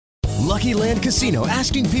Lucky Land Casino,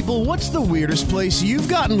 asking people, what's the weirdest place you've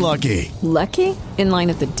gotten lucky? Lucky? In line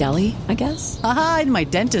at the deli, I guess? Aha, in my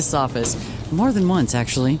dentist's office. More than once,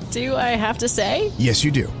 actually. Do I have to say? Yes,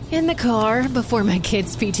 you do. In the car before my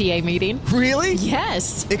kids' PTA meeting. Really?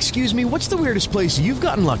 Yes. Excuse me, what's the weirdest place you've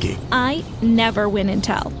gotten lucky? I never win and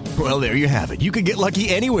tell. Well, there you have it. You can get lucky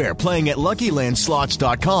anywhere, playing at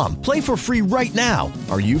LuckyLandSlots.com. Play for free right now.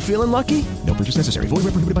 Are you feeling lucky? No purchase necessary. Void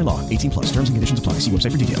where prohibited by law. 18 plus. Terms and conditions apply. See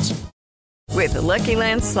website for details. With the Lucky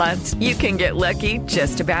Land Slots, you can get lucky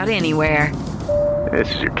just about anywhere.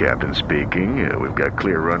 This is your captain speaking. We've got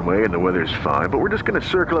clear runway and the weather's fine, but we're just going to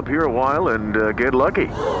circle up here a while and get lucky.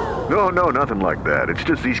 No, nothing like that. It's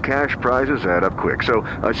just these cash prizes add up quick. So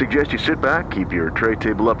I suggest you sit back, keep your tray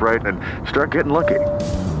table upright, and start getting lucky.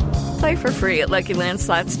 Play for free at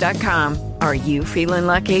LuckyLandSlots.com. Are you feeling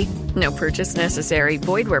lucky? No purchase necessary.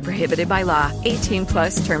 Void where prohibited by law. 18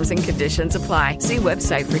 plus terms and conditions apply. See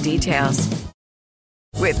website for details.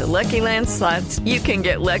 With the Lucky Land Slots, you can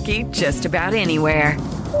get lucky just about anywhere.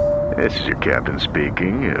 This is your captain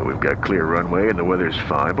speaking. We've got clear runway and the weather's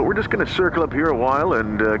fine, but we're just going to circle up here a while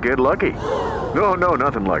and get lucky. No,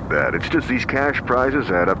 nothing like that. It's just these cash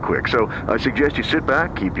prizes add up quick. So I suggest you sit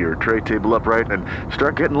back, keep your tray table upright, and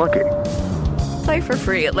start getting lucky. Play for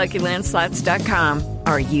free at LuckyLandSlots.com.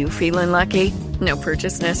 Are you feeling lucky? No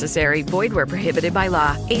purchase necessary. Void where prohibited by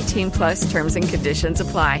law. 18 plus terms and conditions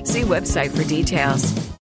apply. See website for details.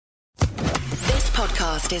 This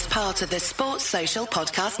podcast is part of the Sports Social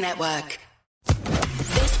Podcast Network.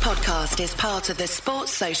 This podcast is part of the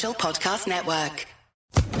Sports Social Podcast Network.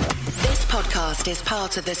 This podcast is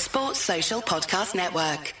part of the Sports Social Podcast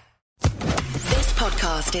Network. This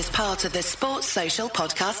podcast is part of the Sports Social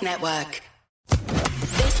Podcast Network.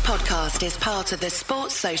 This podcast is part of the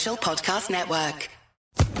Sports Social Podcast Network.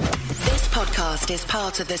 This podcast is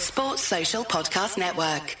part of the Sports Social Podcast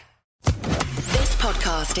Network. This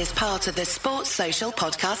podcast is part of the Sports Social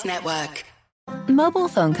Podcast Network. Mobile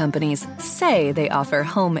phone companies say they offer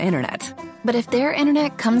home internet. But if their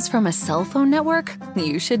internet comes from a cell phone network,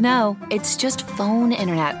 you should know. It's just phone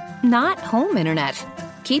internet, not home internet.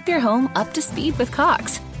 Keep your home up to speed with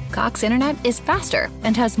Cox. Cox Internet is faster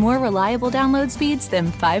and has more reliable download speeds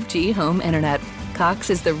than 5G home internet. Cox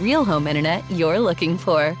is the real home internet you're looking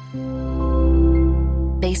for.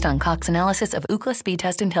 Based on Cox analysis of Ookla speed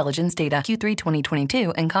test intelligence data Q3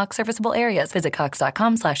 2022 and Cox serviceable areas, visit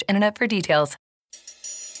cox.com/internet for details.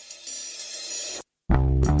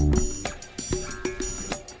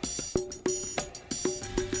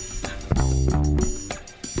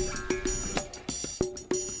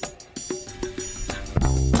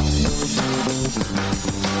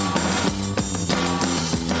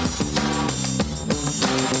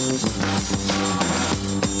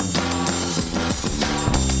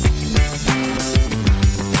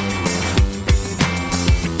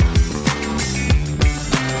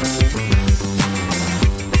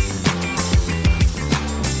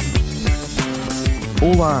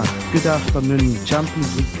 Hola, good afternoon.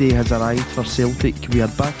 Champions League day has arrived for Celtic. We are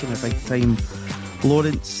back in the big time.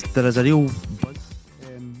 Lawrence, there is a real buzz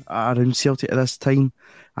around Celtic at this time,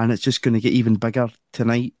 and it's just going to get even bigger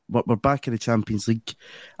tonight. We're back in the Champions League,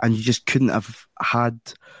 and you just couldn't have had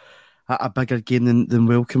a bigger game than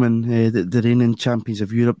welcoming the reigning champions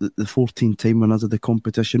of Europe, the 14th time winners of the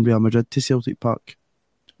competition, Real Madrid, to Celtic Park.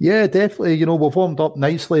 Yeah, definitely. You know, we've warmed up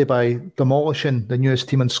nicely by demolishing the newest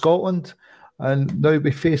team in Scotland. And now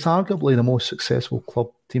we face arguably the most successful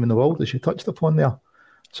club team in the world, as you touched upon there.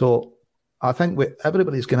 So I think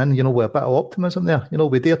everybody's going in, with a bit of optimism there.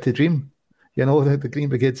 We dare to dream. The Green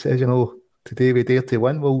Brigade says, today we dare to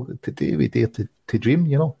win. Well, today we dare to dream,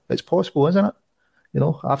 It's possible, isn't it?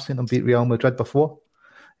 I've seen them beat Real Madrid before.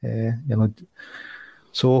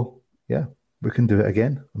 So, yeah, we can do it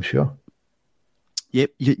again, I'm sure.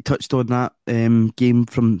 Yep, you touched on that game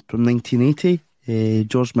from 1980.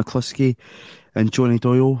 George McCluskey and Johnny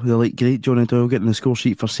Doyle, the late great Johnny Doyle, getting the score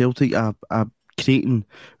sheet for Celtic.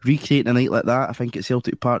 Recreating a night like that, I think at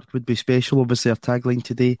Celtic Park would be special. Obviously, our tagline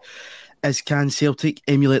today is, can Celtic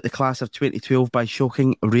emulate the class of 2012 by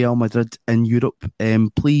shocking Real Madrid in Europe?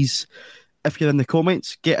 Please, if you're in the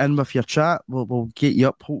comments, get in with your chat. We'll get you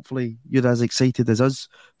up. Hopefully, you're as excited as us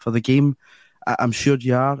for the game. I'm sure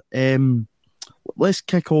you are. Let's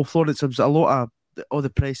kick off, Lawrence. There was a lot of all the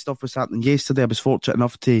press stuff was happening yesterday. I was fortunate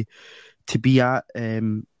enough to be at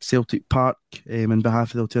Celtic Park on behalf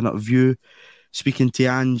of the Alternative View, speaking to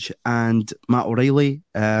Ange and Matt O'Reilly.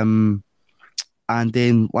 And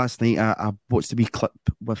then last night I watched a wee clip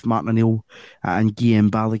with Martin O'Neill and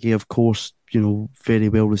Guillaume Balaguer, of course, very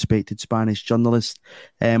well respected Spanish journalist.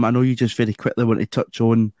 I know you just very quickly want to touch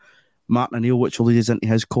on Martin O'Neill, which will lead us into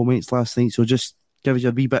his comments last night. So just give us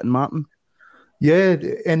your wee bit, Martin. Yeah,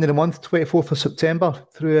 end of the month, 24th of September,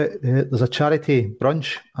 there's a charity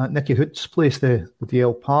brunch at Nicky Hood's place, the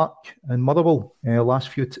DL Park in Motherwell. Last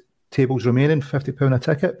few tables remaining, £50 a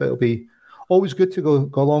ticket, but it'll be always good to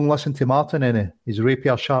go along, listen to Martin and his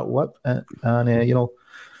rapier sharp whip, and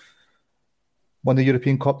won the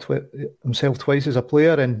European Cup himself twice as a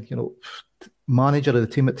player, and manager of the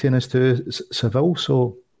team at Tennis 2 Seville.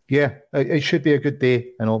 So yeah, it should be a good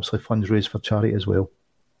day, and obviously funds raised for charity as well.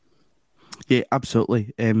 Yeah,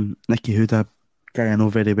 absolutely. Nicky Hood, a guy I know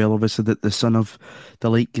very well, obviously the son of the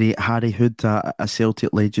late great Harry Hood, a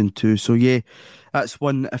Celtic legend too. So yeah, that's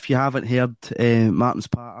one. If you haven't heard Martin's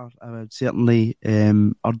patter, I would certainly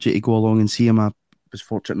urge you to go along and see him. I was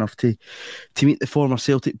fortunate enough to meet the former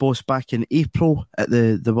Celtic boss back in April at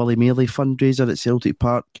the Willie Maley fundraiser at Celtic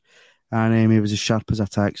Park, and he was as sharp as a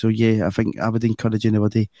tack. So yeah, I think I would encourage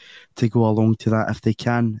anybody to go along to that if they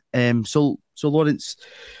can. So Lawrence,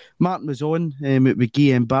 Martin was on with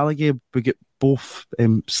Guillaume Balaguer. We get both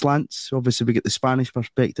slants. Obviously, we get the Spanish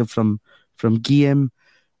perspective from Guillaume,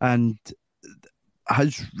 and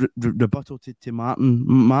his rebuttal to Martin.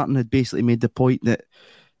 Martin had basically made the point that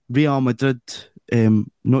Real Madrid,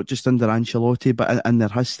 not just under Ancelotti, but in their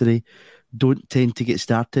history, don't tend to get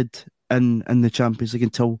started in the Champions League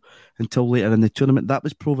until later in the tournament. That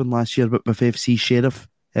was proven last year with FC Sheriff.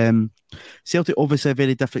 Celtic, obviously a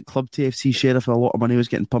very different club to FC Sheriff. A lot of money was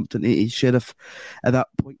getting pumped into Sheriff at that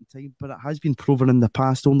point in time, but it has been proven in the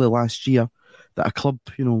past, only last year, that a club,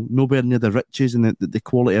 nowhere near the riches and the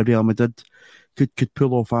quality of Real Madrid could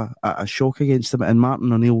pull off a shock against them. And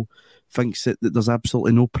Martin O'Neill thinks that there's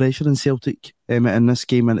absolutely no pressure in Celtic in this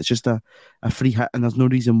game, and it's just a free hit, and there's no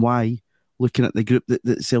reason why, looking at the group,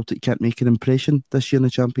 that Celtic can't make an impression this year in the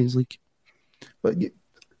Champions League. But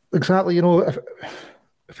exactly,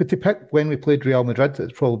 if we to pick when we played Real Madrid,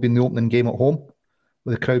 it's probably been the opening game at home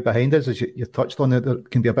with the crowd behind us. As you touched on, it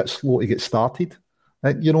can be a bit slow to get started.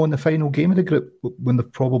 In the final game of the group when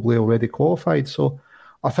they've probably already qualified. So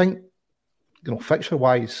I think,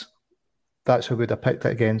 fixture-wise, that's how we'd have picked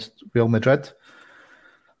it against Real Madrid.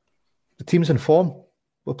 The team's in form.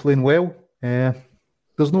 We're playing well.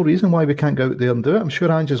 There's no reason why we can't go out there and do it. I'm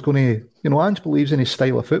sure Ange is going to... Ange believes in his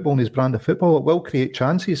style of football and his brand of football. It will create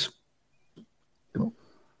chances.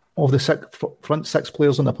 Of the front six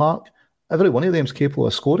players in the park, every one of them is capable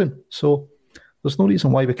of scoring. So there's no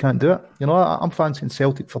reason why we can't do it. I'm fancying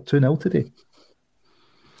Celtic for 2-0 today.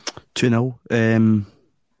 2-0.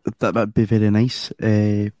 That would be very nice.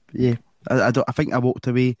 Yeah, I think I walked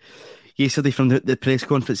away yesterday from the press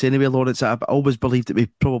conference anyway, Lawrence. I always believed that we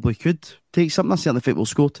probably could take something. I certainly think we'll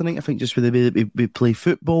score tonight. I think just with the way that we play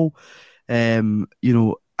football, and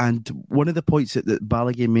one of the points that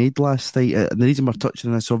Balaguer made last night, and the reason we're touching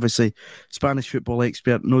on this, obviously, Spanish football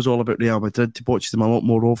expert, knows all about Real Madrid, watches them a lot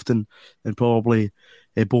more often than probably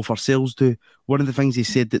both ourselves do. One of the things he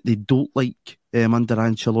said that they don't like under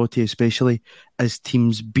Ancelotti especially is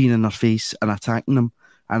teams being in their face and attacking them.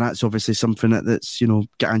 And that's obviously something that's,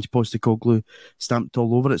 got Ange Postecoglou stamped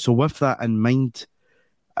all over it. So with that in mind,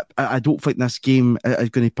 I don't think this game is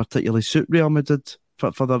going to particularly suit Real Madrid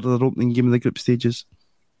for their opening game of the group stages.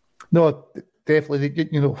 No, definitely.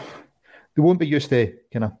 They won't be used to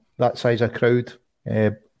that size of crowd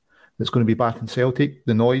that's going to be back in Celtic.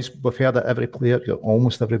 The noise, we've heard that every player,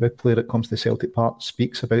 almost every big player that comes to Celtic Park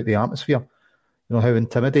speaks about the atmosphere, how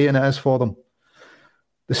intimidating it is for them.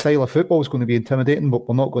 The style of football is going to be intimidating, but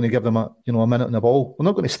we're not going to give them a minute on the ball. We're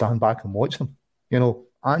not going to stand back and watch them.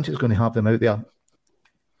 Ange is going to have them out there.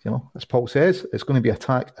 As Paul says, it's going to be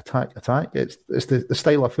attack, attack, attack. It's the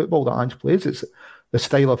style of football that Ange plays. It's the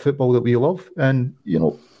style of football that we love. And,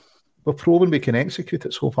 we're proven we can execute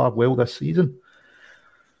it so far well this season.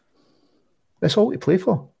 That's all we play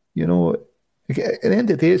for. At the end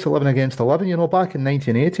of the day, it's 11 against 11. Back in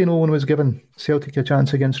 1980, no one was giving Celtic a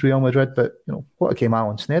chance against Real Madrid. But, what a game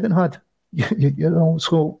Alan Sneddon had.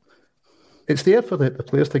 So it's there for the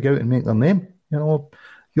players to go out and make their name. You'll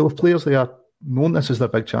have players there known this is their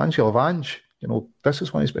big chance. You'll have Ange. This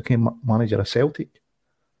is when he's became manager of Celtic.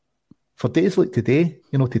 For days like today,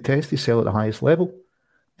 to test himself at the highest level,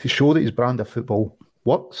 to show that his brand of football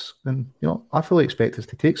works, and I fully expect us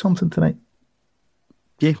to take something tonight.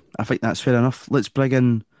 Yeah, I think that's fair enough. Let's bring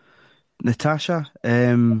in Natasha.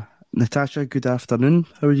 Natasha, good afternoon.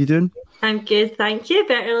 How are you doing? I'm good, thank you.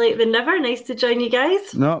 Better late than never. Nice to join you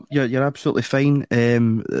guys. No, you're absolutely fine.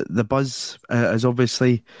 The buzz is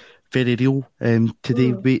obviously very real.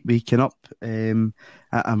 Today, waking up, and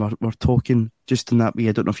we're talking just in that way.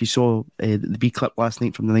 I don't know if you saw the wee clip last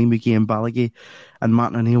night from the 9 with Guillaume Balaguer and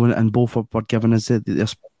Martin O'Neill, and both were giving us their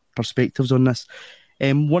perspectives on this.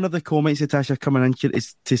 One of the comments, Natasha, coming in here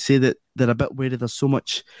is to say that they're a bit worried there's so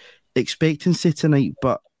much expectancy tonight.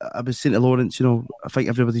 But I was saying to Lawrence, I think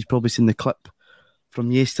everybody's probably seen the clip from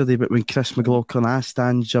yesterday, but when Chris McLaughlin asked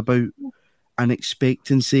Ange about an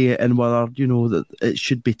expectancy and whether, that it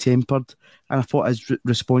should be tempered. And I thought his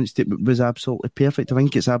response to it was absolutely perfect. I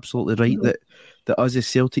think it's absolutely right that us as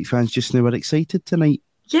Celtic fans just now are excited tonight.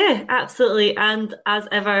 Yeah, absolutely. And as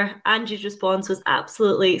ever, Ange's response was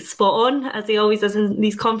absolutely spot on, as he always is in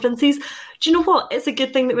these conferences. Do you know what? It's a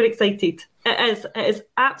good thing that we're excited. It is. It is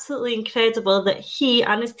absolutely incredible that he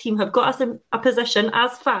and his team have got us in a position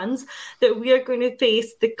as fans that we are going to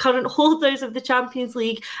face the current holders of the Champions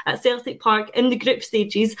League at Celtic Park in the group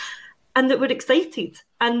stages, and that we're excited.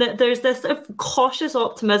 And that there's this sort of cautious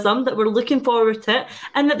optimism that we're looking forward to it,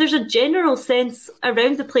 and that there's a general sense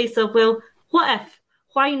around the place of, well, what if?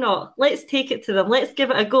 Why not? Let's take it to them. Let's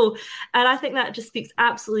give it a go. And I think that just speaks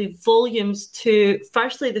absolutely volumes to,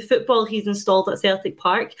 firstly, the football he's installed at Celtic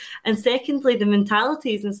Park, and secondly, the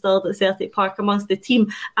mentality he's installed at Celtic Park amongst the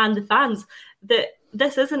team and the fans, that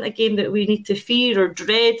this isn't a game that we need to fear or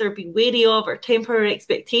dread or be wary of or temper our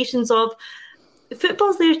expectations of.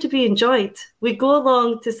 Football's there to be enjoyed. We go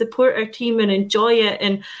along to support our team and enjoy it,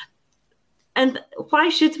 and why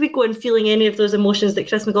should we go in feeling any of those emotions that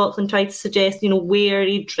Chris McLaughlin tried to suggest,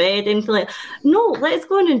 weary, dread, anything like that? No, let's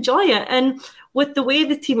go and enjoy it. And with the way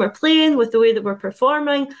the team are playing, with the way that we're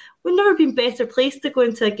performing, we've never been better placed to go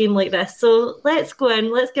into a game like this. So let's go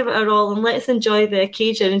in, let's give it our all, and let's enjoy the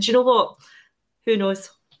occasion. And do you know what? Who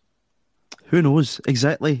knows? Who knows?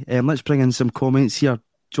 Exactly. Let's bring in some comments here.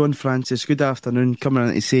 John Francis, good afternoon, coming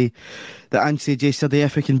in to say that Ange said yesterday,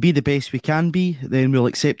 if we can be the best we can be, then we'll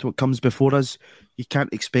accept what comes before us. You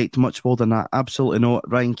can't expect much more than that. Absolutely not.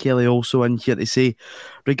 Ryan Kelly also in here to say,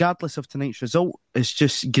 regardless of tonight's result, it's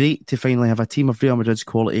just great to finally have a team of Real Madrid's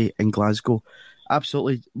quality in Glasgow.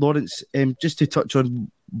 Absolutely. Lawrence, just to touch on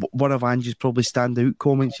one of Ange's probably standout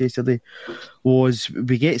comments yesterday was,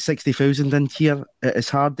 we get 60,000 in here. It is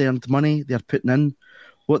hard-earned money they're putting in.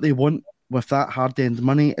 What they want with that hard-earned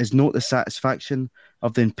money is not the satisfaction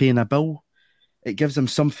of them paying a bill. It gives them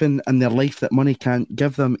something in their life that money can't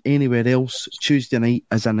give them anywhere else. Tuesday night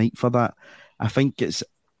is a night for that. I think it's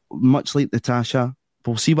much like Natasha.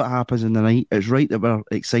 We'll see what happens in the night. It's right that we're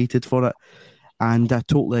excited for it. And I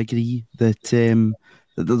totally agree that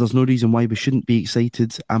there's no reason why we shouldn't be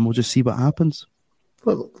excited, and we'll just see what happens.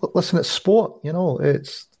 Well, listen, it's sport,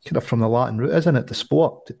 it's kind of from the Latin root, isn't it? The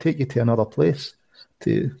sport, to take you to another place,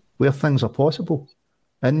 to where things are possible.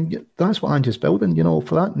 And that's what Ange's building,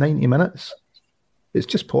 for that 90 minutes. It's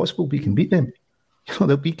just possible we can beat them.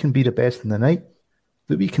 That we can be the best in the night.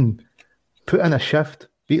 That we can put in a shift,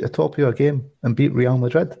 beat the top of your game, and beat Real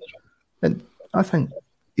Madrid. And I think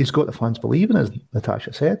he's got the fans believing, as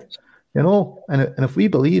Natasha said. And if we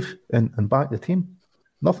believe and back the team,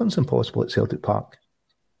 nothing's impossible at Celtic Park.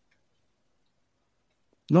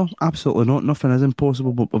 No, absolutely not. Nothing is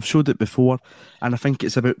impossible, but we've showed it before, and I think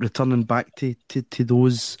it's about returning back to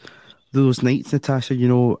those nights, Natasha.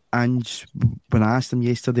 Ange, when I asked him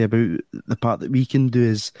yesterday about the part that we can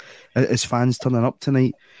do as fans turning up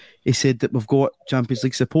tonight, he said that we've got Champions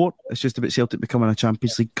League support. It's just about Celtic becoming a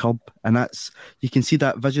Champions League club, and you can see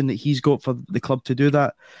that vision that he's got for the club to do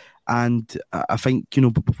that. And I think,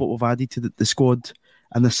 with what we've added to the squad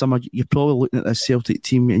in the summer, you're probably looking at this Celtic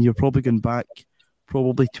team, and you're probably going back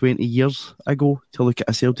probably 20 years ago to look at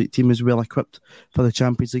a Celtic team as well equipped for the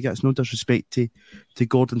Champions League. It's no disrespect to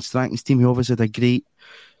Gordon Strachan's team, who obviously had a great,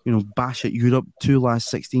 bash at Europe, 2 last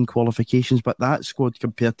 16 qualifications, but that squad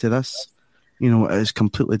compared to this, it is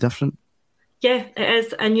completely different. Yeah, it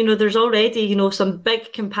is. And, there's already, some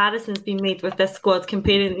big comparisons being made with this squad,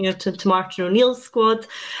 comparing, to Martin O'Neill's squad.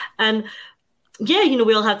 And yeah,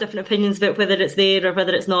 we all have different opinions about whether it's there or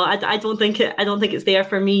whether it's not. I don't think it's there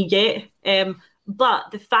for me yet.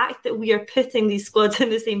 But the fact that we are putting these squads in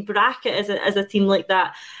the same bracket as a team like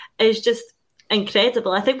that is just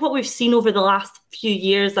incredible. I think what we've seen over the last few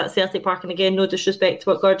years at Celtic Park, and again, no disrespect to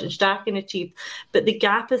what Gordon Strachan achieved, but the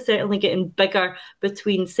gap is certainly getting bigger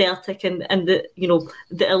between Celtic and the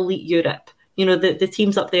elite Europe. The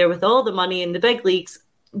teams up there with all the money in the big leagues.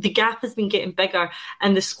 The gap has been getting bigger,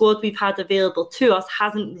 and the squad we've had available to us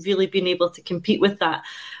hasn't really been able to compete with that.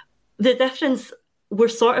 The difference we're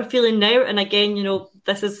sort of feeling now, and again,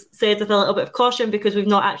 this is said with a little bit of caution because we've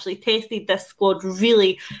not actually tested this squad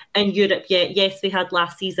really in Europe yet. Yes, we had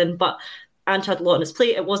last season, but Ange had a lot on his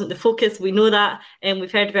plate. It wasn't the focus. We know that, and we've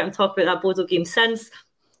heard about him talk about that Bodo game since.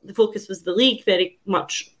 The focus was the league, very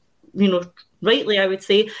much, rightly, I would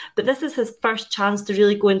say. But this is his first chance to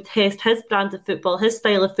really go and test his brand of football, his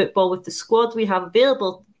style of football with the squad we have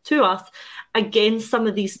available to us against some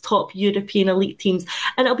of these top European elite teams.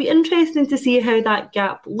 And it'll be interesting to see how that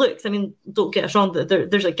gap looks. I mean, don't get us wrong,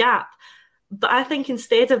 there's a gap. But I think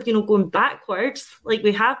instead of, going backwards, like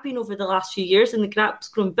we have been over the last few years, and the gap's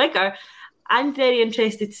grown bigger, I'm very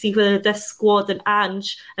interested to see whether this squad and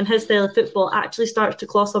Ange and his style of football actually starts to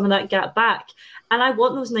claw some of that gap back. And I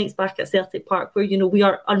want those nights back at Celtic Park where, we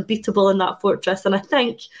are unbeatable in that fortress. And I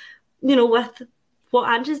think, with what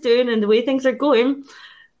Ange is doing and the way things are going,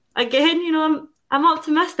 again, I'm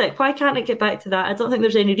optimistic. Why can't it get back to that? I don't think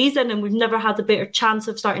there's any reason, and we've never had a better chance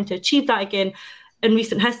of starting to achieve that again in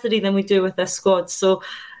recent history than we do with this squad. So,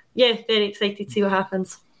 yeah, very excited to see what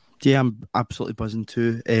happens. Yeah, I'm absolutely buzzing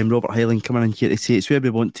too. Robert Hyland coming in here to say it's where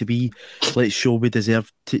we want to be. Let's show we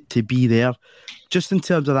deserve to be there. Just in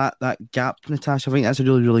terms of that gap, Natasha, I think that's a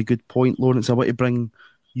really, really good point, Lawrence. I want to bring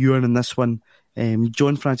you in this one.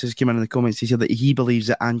 John Francis came in the comments. He said that he believes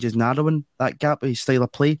that Ange is narrowing that gap with his style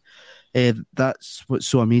of play. That's what's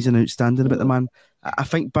so amazing, outstanding about the man. I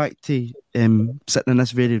think back to sitting in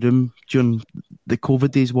this very room during the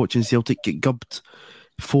COVID days, watching Celtic get gubbed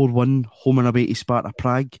 4-1 home and away to Sparta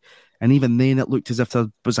Prague, and even then it looked as if there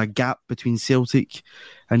was a gap between Celtic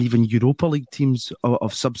and even Europa League teams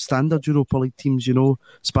of substandard Europa League teams.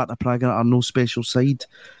 Sparta Prague are no special side,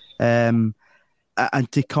 and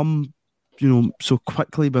to come so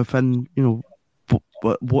quickly within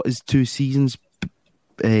what is 2 seasons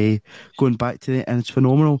going back to it, and it's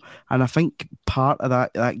phenomenal. And I think part of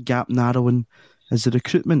that gap narrowing is the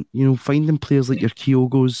recruitment, finding players like your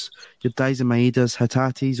Kyogos, your Daizen Maedas,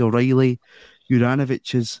 Hatates, O'Reilly,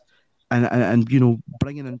 Juranoviches, and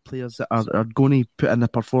bringing in players that are going to put in the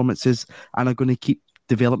performances and are going to keep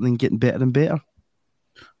developing and getting better and better.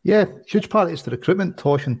 Yeah, huge part of it's the recruitment.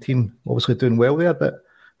 Tosh and team obviously doing well there, but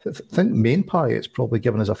I think the main part of it's probably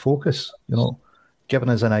giving us a focus, giving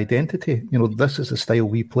us an identity. This is the style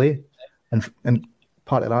we play. And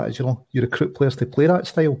part of that is, you recruit players to play that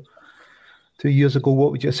style. 2 years ago,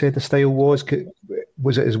 what would you say the style was?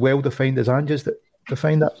 Was it as well defined as Ange's that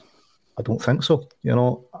defined it? I don't think so.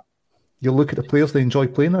 You look at the players, they enjoy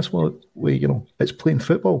playing this way. It's playing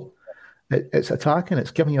football. It's attacking.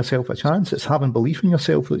 It's giving yourself a chance. It's having belief in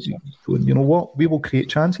yourself. That you know what? We will create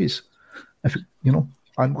chances.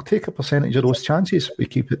 And we'll take a percentage of those chances. We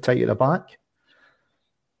keep it tight at the back.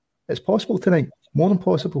 It's possible tonight. More than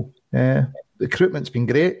possible. The recruitment's been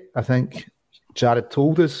great. I think Jared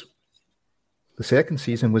told us the second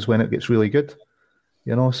season was when it gets really good.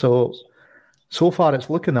 So far it's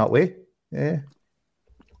looking that way. Yeah.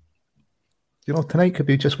 Tonight could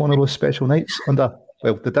be just one of those special nights under,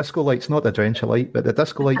 the disco lights, not the drencher light, but the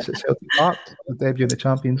disco lights at Celtic Park, the debut in the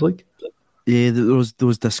Champions League. Yeah,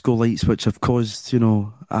 those disco lights, which have caused,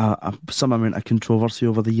 some amount of controversy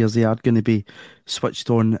over the years, they are going to be switched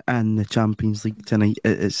on in the Champions League tonight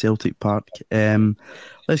at Celtic Park.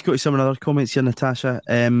 Let's go to some of the other comments here, Natasha.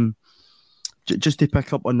 Just to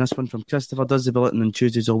pick up on this one from Christopher, does the Bulletin on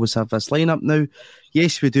Tuesdays always have this lineup now?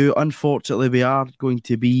 Yes, we do. Unfortunately, we are going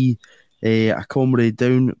to be a comrade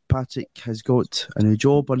down. Patrick has got a new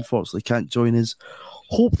job, unfortunately can't join us.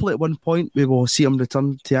 Hopefully at one point we will see him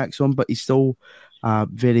return to Axon, but he's still a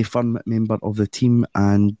very firm member of the team,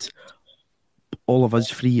 and all of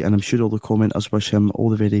us three, and I'm sure all the commenters, wish him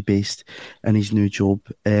all the very best in his new job.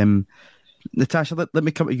 Natasha, let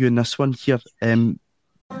me come to you in this one here.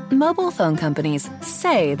 Mobile phone companies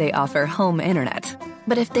say they offer home internet.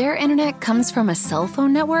 But if their internet comes from a cell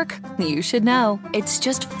phone network, you should know. It's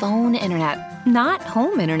just phone internet, not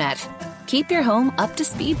home internet. Keep your home up to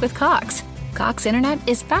speed with Cox. Cox internet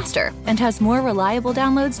is faster and has more reliable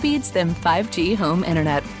download speeds than 5G home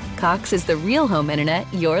internet. Cox is the real home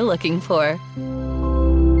internet you're looking for.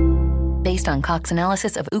 Based on Cox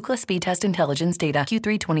analysis of Ookla speed test intelligence data,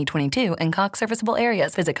 Q3 2022, and Cox serviceable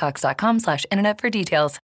areas. Visit cox.com/internet for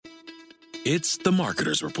details. It's the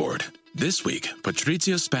Marketer's Report. This week,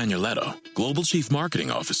 Patrizia Spagnoletto, Global Chief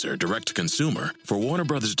Marketing Officer, Direct-to-Consumer for Warner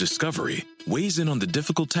Brothers Discovery, weighs in on the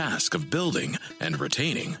difficult task of building and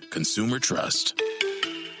retaining consumer trust.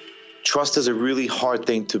 Trust is a really hard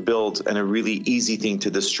thing to build and a really easy thing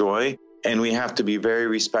to destroy, and we have to be very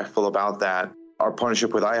respectful about that. Our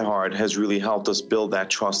partnership with iHeart has really helped us build that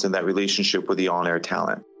trust and that relationship with the on-air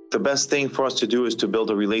talent. The best thing for us to do is to build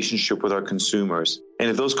a relationship with our consumers. And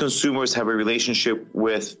if those consumers have a relationship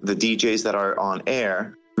with the DJs that are on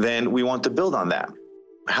air, then we want to build on that.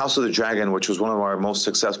 House of the Dragon, which was one of our most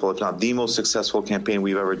successful, if not the most successful campaign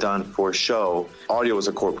we've ever done for a show, audio was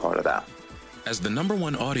a core part of that. As the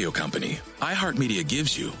 #1 audio company, iHeartMedia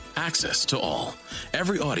gives you access to all.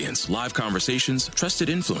 Every audience, live conversations, trusted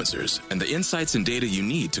influencers, and the insights and data you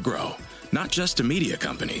need to grow. Not just a media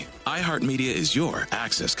company, iHeartMedia is your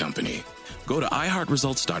access company. Go to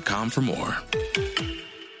iHeartResults.com for more.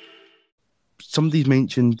 Somebody's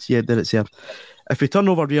mentioned, that it's here. If we turn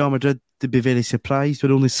over Real Madrid, they'd be very surprised.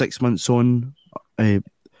 We're only 6 months on,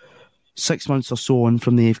 6 months or so on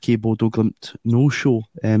from the FK Bodo Glimt no-show.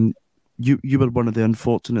 You were one of the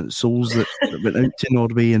unfortunate souls that went out to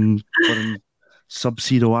Norway and were in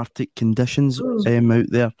sub-zero Arctic conditions out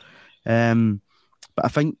there. But I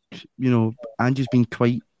think, Ange's been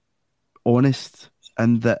quite honest,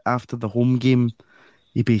 and that after the home game,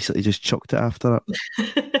 he basically just chucked it after it.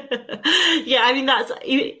 Yeah, I mean,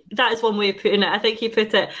 that is one way of putting it. I think he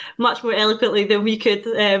put it much more eloquently than we could.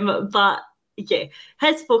 But yeah,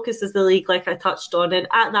 his focus is the league, like I touched on, and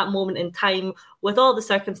at that moment in time, with all the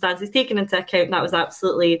circumstances taken into account, that was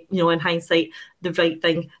absolutely, in hindsight, the right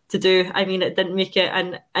thing to do. I mean, it didn't make it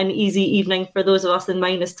an easy evening for those of us in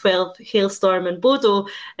 -12 hailstorm in Bodo.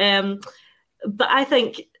 But I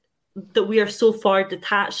think that we are so far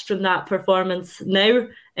detached from that performance now.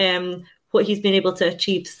 What he's been able to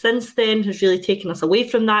achieve since then has really taken us away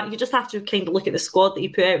from that. You just have to kind of look at the squad that he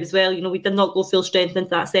put out as well. We did not go full strength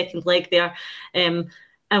into that second leg there, and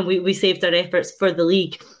we saved our efforts for the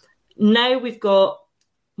league. Now we've got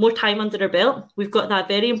more time under our belt. We've got that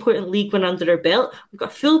very important league win under our belt. We've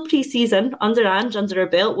got full pre-season under Ange under our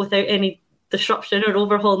belt without any disruption or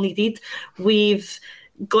overhaul needed. We've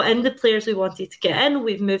got in the players we wanted to get in.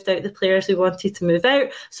 We've moved out the players we wanted to move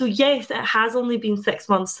out. So yes, it has only been 6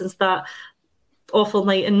 months since that awful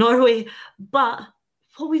night in Norway, but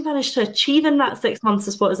what we've managed to achieve in that 6 months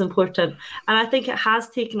is what is important. And I think it has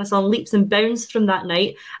taken us on leaps and bounds from that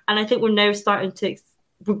night. And I think we're now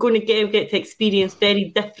we're going to get to experience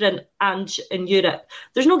very different Ange in Europe.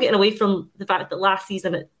 There's no getting away from the fact that last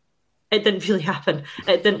season it didn't really happen.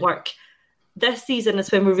 It didn't work. This season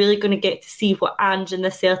is when we're really going to get to see what Ange and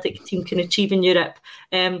the Celtic team can achieve in Europe.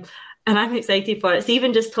 And I'm excited for it. So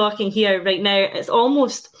even just talking here right now, it's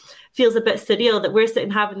almost feels a bit surreal that we're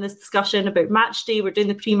sitting having this discussion about match day. We're doing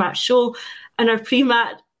the pre-match show, and our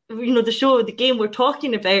pre-match, the show, the game we're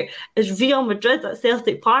talking about is Real Madrid at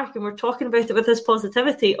Celtic Park, and we're talking about it with this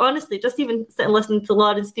positivity. Honestly, just even sitting listening to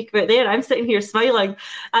Lauren speak about there, I'm sitting here smiling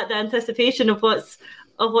at the anticipation of what's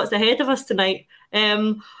ahead of us tonight.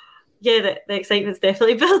 The excitement's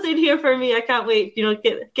definitely building here for me. I can't wait,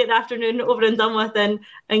 get the afternoon over and done with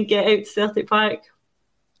and get out to Celtic Park.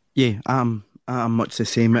 Yeah, I'm much the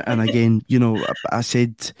same. And again, I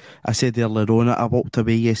said earlier on, I walked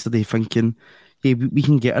away yesterday thinking, hey, we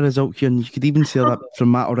can get a result here. And you could even say that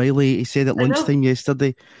from Matt O'Reilly. He said at lunchtime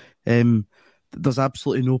yesterday, there's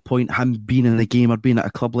absolutely no point him being in a game or being at a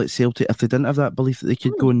club like Celtic if they didn't have that belief that they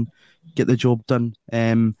could go and get the job done.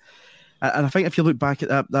 And I think if you look back at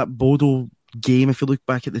that Bodo game, if you look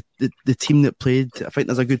back at the team that played, I think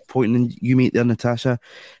there's a good point, and you made there, Natasha.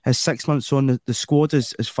 His 6 months on, the squad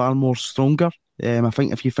is far more stronger. I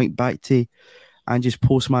think if you think back to Ange's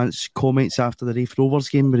post-match comments after the Raith Rovers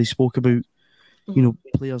game, where he spoke about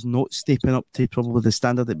players not stepping up to probably the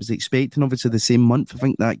standard that was expecting. Obviously, the same month, I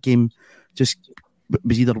think that game just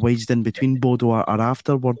was either wedged in between Bodo or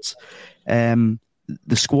afterwards.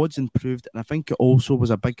 The squad's improved, and I think it also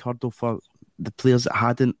was a big hurdle for the players that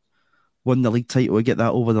hadn't won the league title to get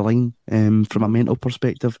that over the line from a mental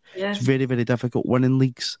perspective. Yeah. It's very, very difficult winning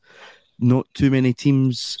leagues. Not too many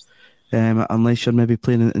teams, unless you're maybe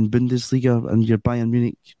playing in Bundesliga and you're Bayern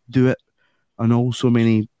Munich, do it on all so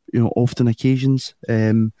many often occasions.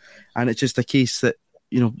 And it's just a case that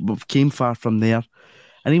we've came far from there.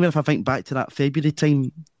 And even if I think back to that February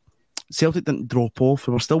time, Celtic didn't drop off.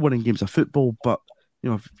 We were still winning games of football, but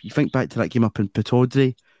if you think back to that game up in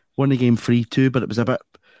Pittodrie, won the game 3-2, but it was a bit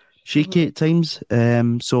shaky at times.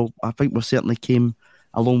 So I think we certainly came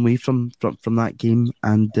a long way from that game,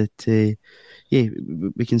 and that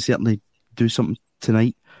we can certainly do something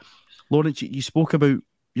tonight. Lawrence, you spoke about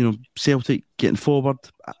Celtic getting forward,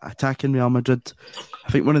 attacking Real Madrid.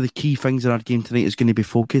 I think one of the key things in our game tonight is going to be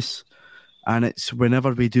focus, and it's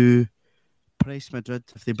whenever we do press Madrid,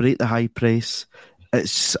 if they break the high press,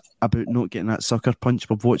 it's about not getting that sucker punch.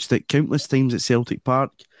 We've watched it countless times at Celtic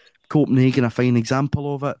Park. Copenhagen, a fine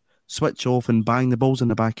example of it. Switch off and bang the balls in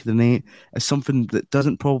the back of the net. It's something that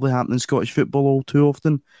doesn't probably happen in Scottish football all too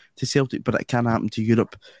often to Celtic, but it can happen to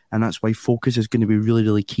Europe, and that's why focus is going to be really,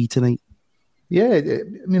 really key tonight. Yeah,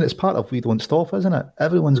 I mean, it's part of we don't stop, isn't it?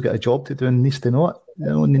 Everyone's got a job to do and needs to know it.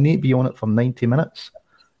 And they need to be on it for 90 minutes,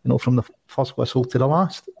 from the first whistle to the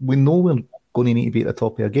last. We know we're going to need to be at the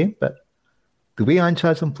top of our game, but the way Ange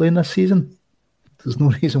has them playing this season, there's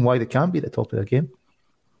no reason why they can't be at the top of their game.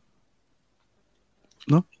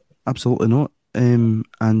 No, absolutely not. And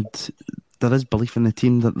there is belief in the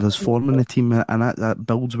team, that there's form in the team, and that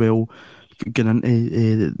builds well going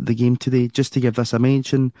into the game today. Just to give this a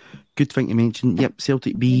mention, good thing to mention. Yep,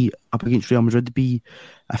 Celtic B up against Real Madrid B.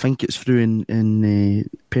 I think it's through in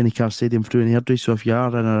Pennycar Stadium through in Airdrie. So if you are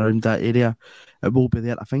in and around that area, it will be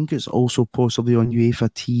there. I think it's also possibly on UEFA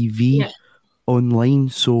TV online.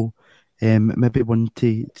 So maybe one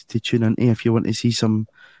to tune into if you want to see some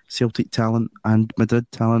Celtic talent and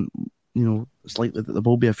Madrid talent. You know, it's likely that there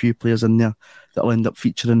will be a few players in there that will end up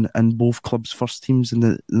featuring in both clubs' first teams in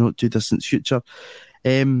the not too distant future.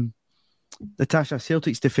 Natasha,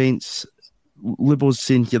 Celtic's defence, Lubo's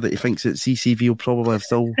saying here that he thinks that CCV will probably have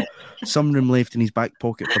still some room left in his back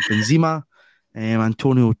pocket for Benzema.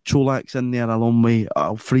 Antonio Cholak's in there along with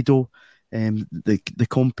Alfredo,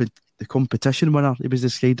 the competition winner, he was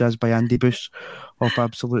described as by Andy Bush off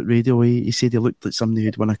Absolute Radio. He said he looked like somebody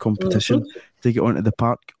who'd won a competition to get onto the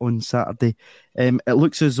park on Saturday. It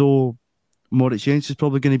looks as though Moritz Jens is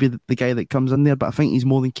probably going to be the guy that comes in there, but I think he's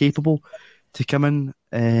more than capable to come in.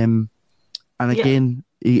 And again,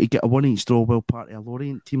 he got a 1-inch draw while part of a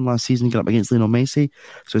Lorient team last season, got up against Lionel Messi.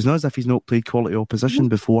 So it's not as if he's not played quality opposition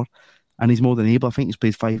before, and he's more than able. I think he's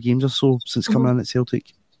played 5 games or so since coming in at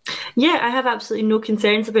Celtic. Yeah, I have absolutely no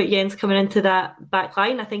concerns about Jens coming into that back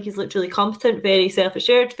line. I think he's looked really competent, very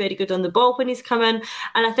self-assured, very good on the ball when he's come in.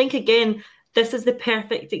 And I think, again, this is the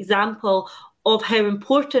perfect example of how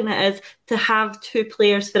important it is to have 2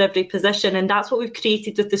 players for every position. And that's what we've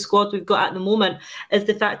created with the squad we've got at the moment, is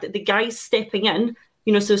the fact that the guys stepping in,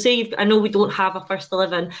 you know, so say, I know we don't have a first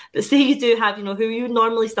 11, but say you do have, you know, who you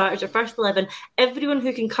normally start as your first 11, everyone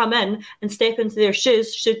who can come in and step into their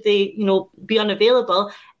shoes, should they, you know, be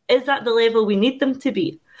unavailable, is at the level we need them to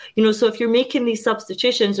be. You know, so if you're making these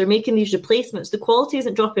substitutions or making these replacements, the quality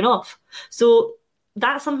isn't dropping off. So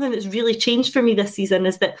that's something that's really changed for me this season,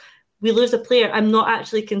 is that we lose a player, I'm not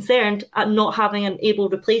actually concerned at not having an able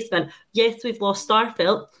replacement. Yes, we've lost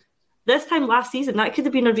Starfelt. This time last season, that could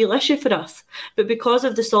have been a real issue for us. But because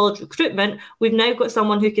of the solid recruitment, we've now got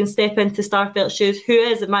someone who can step into Starfelt's shoes, who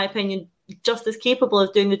is, in my opinion, just as capable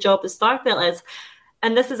of doing the job as Starfelt is.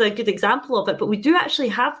 And this is a good example of it. But we do actually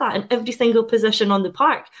have that in every single position on the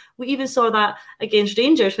park. We even saw that against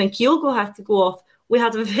Rangers when Kyogo had to go off. We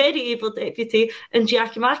had a very able deputy in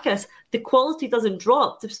Giacomakis. The quality doesn't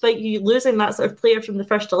drop despite you losing that sort of player from the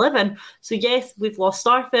first 11. So yes, we've lost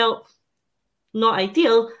Starfelt. Not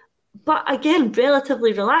ideal. But again,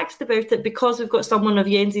 relatively relaxed about it because we've got someone of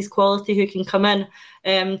Jens's quality who can come in.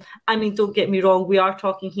 I mean, don't get me wrong, we are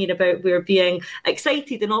talking here about we're being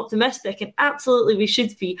excited and optimistic, and absolutely we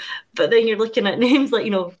should be. But then you're looking at names like,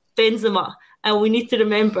 you know, Benzema, and we need to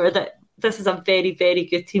remember that this is a very, very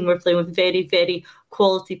good team. We're playing with very, very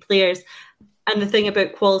quality players. And the thing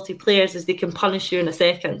about quality players is they can punish you in a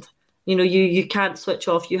second. You know, you can't switch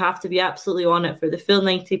off. You have to be absolutely on it for the full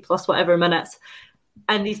 90 plus whatever minutes.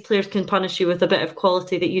 And these players can punish you with a bit of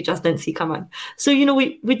quality that you just didn't see coming. So, you know,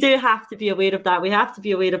 we do have to be aware of that. We have to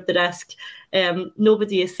be aware of the risk.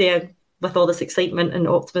 Nobody is saying with all this excitement and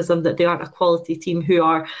optimism that they aren't a quality team who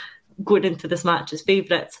are going into this match as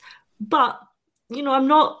favourites. But, you know, I'm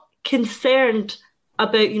not concerned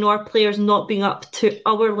about, you know, our players not being up to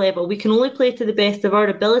our level. We can only play to the best of our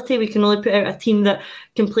ability. We can only put out a team that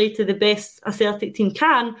can play to the best a Celtic team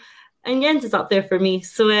can. And Jens is up there for me.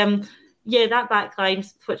 So, yeah, that back line,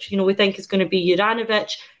 which, you know, we think is going to be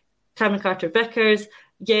Juranovic, Cameron Carter-Vickers,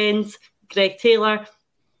 Jens, Greg Taylor.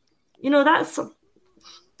 You know, that's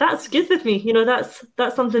good with me. You know,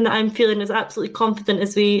 that's something that I'm feeling as absolutely confident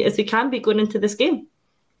as we can be going into this game.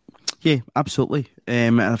 Yeah, absolutely.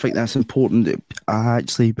 And I think that's important. I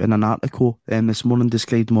actually, in an article this morning,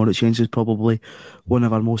 described Moritz Jens as probably one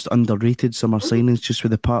of our most underrated summer signings, just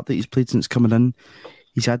with the part that he's played since coming in.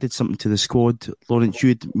 He's added something to the squad. Lawrence, you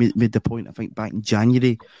had made the point, I think, back in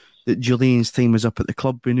January, that Julian's time was up at the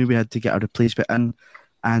club. We knew we had to get a replacement in.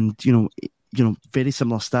 And, you know, very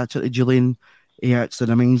similar stature to Julian. He actually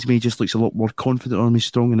reminds me, he just looks a lot more confident on me,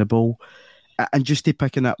 strong in the ball. And just to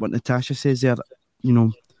picking up what Natasha says there, you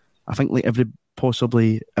know, I think like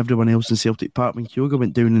possibly everyone else in Celtic Park, when Kyogo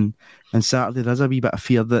went down on Saturday, there's a wee bit of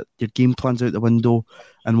fear that your game plan's out the window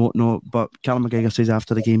and whatnot. But Callum McGregor says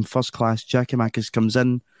after the game, first class, Giacomakis comes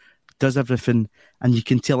in, does everything, and you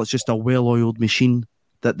can tell it's just a well-oiled machine.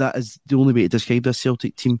 That is the only way to describe this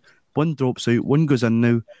Celtic team. One drops out, one goes in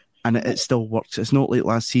now, and it still works. It's not like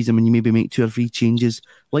last season when you maybe make 2 or 3 changes,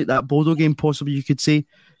 like that Bodo game possibly you could say,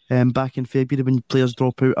 back in February when players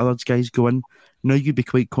drop out, other guys go in. Now you'd be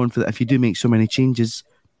quite confident if you do make so many changes,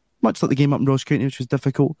 much like the game up in Ross County, which was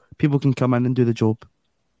difficult, people can come in and do the job.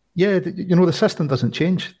 Yeah, you know, the system doesn't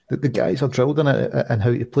change. The guys are drilled in it and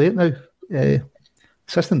how to play it now.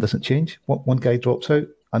 System doesn't change. One guy drops out,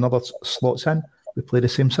 another slots in. We play the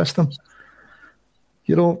same system.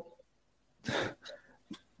 You know,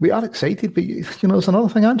 we are excited, but there's another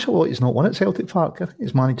thing. Ancelotti's not won at Celtic Park.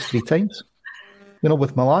 He's managed 3 times.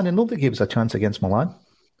 With Milan, and nobody gave us a chance against Milan.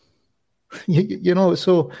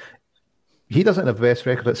 So he doesn't have the best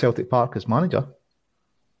record at Celtic Park as manager.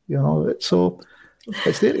 So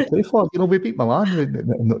it's there to play for. We beat Milan.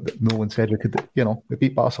 No one said we could. We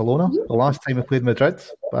beat Barcelona. The last time we played Madrid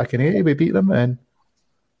back in '80, we beat them, and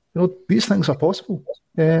these things are possible.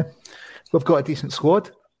 We've got a decent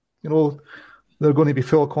squad. They're going to be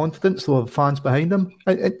full of confidence. They'll have fans behind them.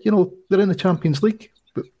 They're in the Champions League.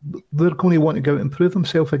 But they're going to want to go out and prove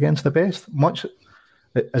themselves against the best, much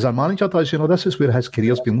as a manager does. This is where his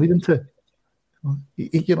career's been leading to.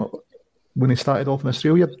 When he started off in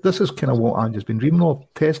Australia, this is kind of what Ange's been dreaming of,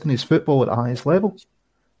 testing his football at the highest level.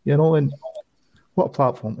 And what a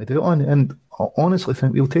platform to do it on. And I honestly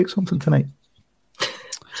think we'll take something tonight.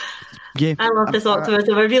 Yeah, I love this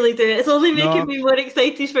optimism. I really do. It's only making me more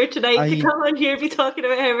excited for tonight to come on here and be talking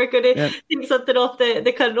about how we're going to take something off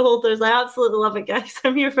the current holders. I absolutely love it, guys.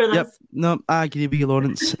 I'm here for this. Yep. No, I agree with you,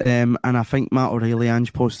 Lawrence. And I think Matt O'Reilly,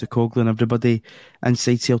 Ange Postecoglou and everybody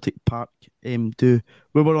inside Celtic Park do.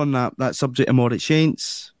 We were on that subject of Moritz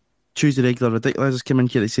Jenz. Tuesday regular ridiculous came in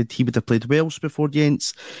here. He said he would have played Welsh before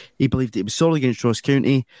Jenz. He believed it was solid against Ross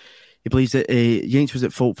County. He believes that Jenz was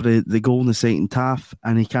at fault for the goal in the second half,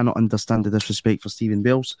 and he cannot understand the disrespect for Stephen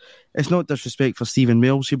Wells. It's not disrespect for Stephen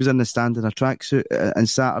Wells. He was in the stand in a tracksuit on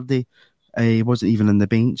Saturday. He wasn't even on the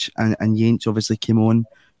bench, and Jenz obviously came on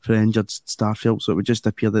for injured Starfelt, so it would just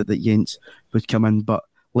appear that Jenz would come in, but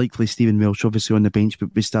likely Stephen Welsh obviously on the bench,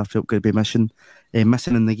 but Starfelt going to be missing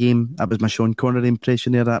in the game. That was my Sean Connery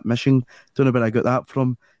impression there, that missing. Don't know where I got that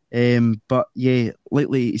from. But yeah,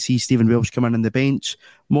 likely to see Stephen Welsh come in on the bench,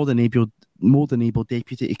 more than able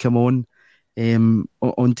deputy to come on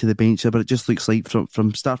onto the bench there, but it just looks like from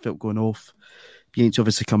Starfelt going off, Jenz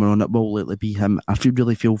obviously coming on, it will likely be him. I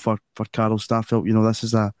really feel for Carl Starfelt. This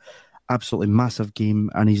is a absolutely massive game,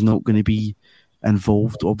 and he's not going to be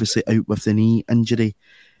involved, obviously out with the knee injury.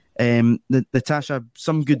 Natasha,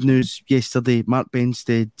 some good news yesterday. Mark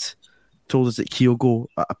Benstead told us that Kyogo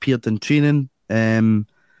appeared in training.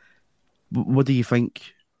 What do you think?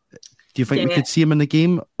 Do you think we could see him in the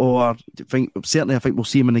game, or do you think? Certainly, I think we'll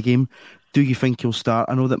see him in the game. Do you think he'll start?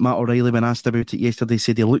 I know that Matt O'Reilly, when asked about it yesterday,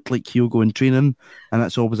 said he looked like Kyogo in training, and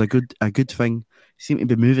that's always a good thing. He seemed to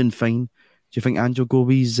be moving fine. Do you think Ange will go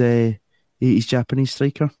with his Japanese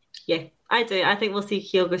striker? Yeah, I do. I think we'll see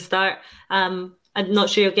Kyogo start. I'm not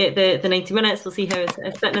sure he'll get the 90 minutes. We'll see how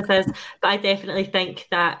his fitness is, but I definitely think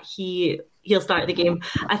that he'll start the game.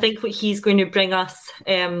 I think what he's going to bring us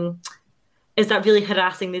is that really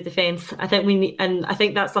harassing the defence. I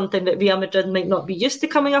think that's something that Real Madrid might not be used to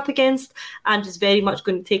coming up against, and just very much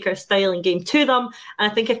going to take our style and game to them.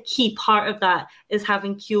 And I think a key part of that is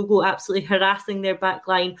having Kyogo absolutely harassing their back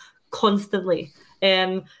line constantly.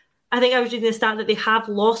 I think I was reading the stat that they have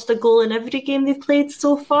lost a goal in every game they've played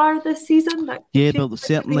so far this season. Yeah, but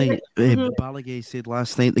certainly Balaguer said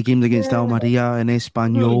last night the games against Almeria and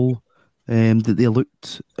Espanyol that they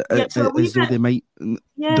looked as though they might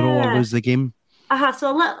draw or lose the game.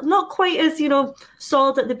 So not quite as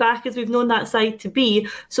solid at the back as we've known that side to be.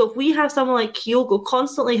 So if we have someone like Kyogo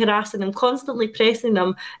constantly harassing them, constantly pressing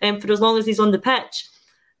them for as long as he's on the pitch,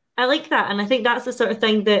 I like that, and I think that's the sort of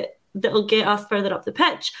thing that'll get us further up the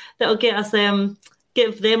pitch. That'll get us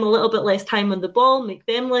give them a little bit less time on the ball, make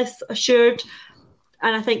them less assured,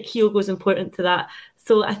 and I think Kyogo's important to that.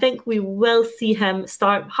 So I think we will see him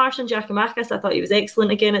start. Harshan Giakoumakis, I thought he was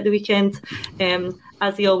excellent again at the weekend,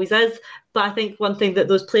 as he always is. But I think one thing that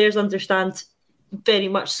those players understand very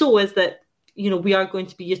much so is that, we are going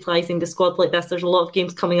to be utilising the squad like this. There's a lot of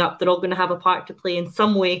games coming up. They're all going to have a part to play in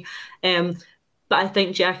some way. But I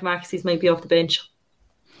think Giakoumakis might be off the bench.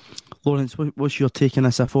 Lawrence, what's your take on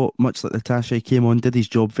this? I thought, much like Natasha, he came on, did his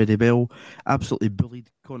job very well, absolutely bullied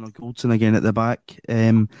Connor Goldson again at the back.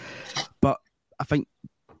 But I think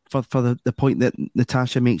for the point that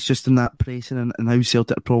Natasha makes, just in that pressing and how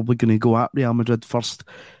Celtic are probably going to go at Real Madrid first,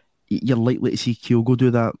 you're likely to see Kyogo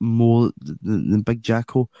do that more than Big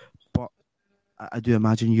Jacko. But I do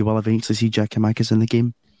imagine you will eventually see Giakoumakis in the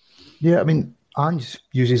game. Yeah, I mean, Ange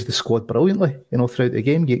uses the squad brilliantly. Throughout the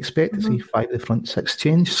game, you expect to see 5 of the front 6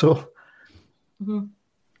 change. So,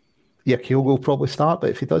 yeah, Kyogo will probably start, but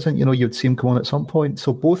if he doesn't, you'd see him come on at some point.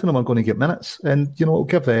 So both of them are going to get minutes, and it'll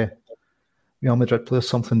give the Real Madrid players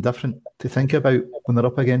something different to think about when they're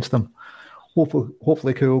up against them.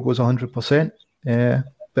 Hopefully Kyogo's 100%.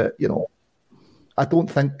 But I don't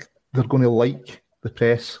think they're going to like the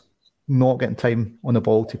press. not getting time on the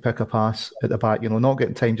ball to pick a pass at the back, not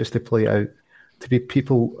getting time just to play it out, to be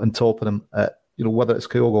people on top of them, whether it's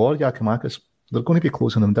Kyogo or Giakoumakis, they're going to be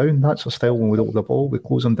closing them down. That's our style when we hold the ball. We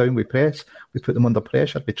close them down, we press, we put them under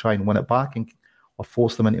pressure, we try and win it back or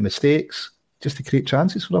force them into mistakes just to create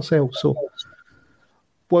chances for ourselves. So,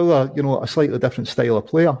 while a slightly different style of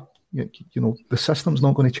player, the system's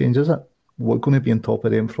not going to change, is it? We're going to be on top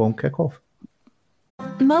of them from kickoff.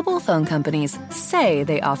 Mobile phone companies say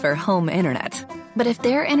they offer home internet. But if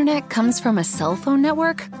their internet comes from a cell phone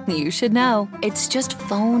network, you should know. It's just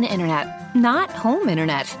phone internet, not home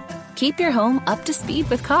internet. Keep your home up to speed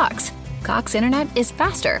with Cox. Cox internet is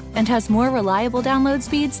faster and has more reliable download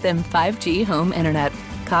speeds than 5G home internet.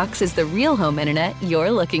 Cox is the real home internet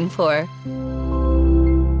you're looking for.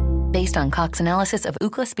 Based on Cox analysis of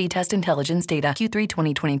Ookla speed test intelligence data Q3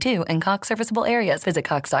 2022 and Cox serviceable areas, visit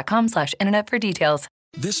cox.com/internet for details.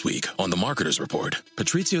 This week on The Marketer's Report,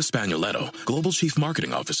 Patrizio Spagnoletto, Global Chief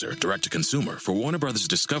Marketing Officer, Direct-to-Consumer for Warner Brothers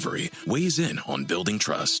Discovery, weighs in on building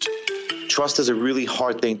trust. Trust is a really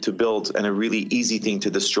hard thing to build and a really easy thing to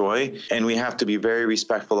destroy, and we have to be very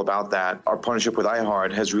respectful about that. Our partnership with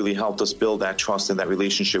iHeart has really helped us build that trust and that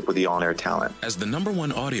relationship with the on-air talent. As the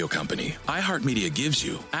 #1 audio company, iHeartMedia gives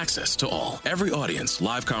you access to all. Every audience,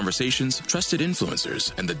 live conversations, trusted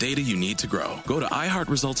influencers, and the data you need to grow. Go to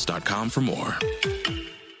iHeartResults.com for more.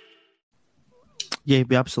 Yeah,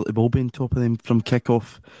 we absolutely will be on top of them from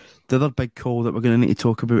kickoff. The other big call that we're going to need to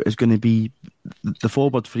talk about is going to be the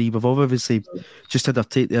forward three. We've obviously just had our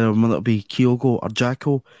take there on whether it'll be Kyogo or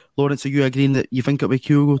Jacko. Lawrence, are you agreeing that you think it'll be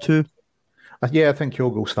Kyogo too? Yeah, I think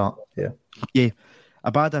Kyogo will start. Yeah.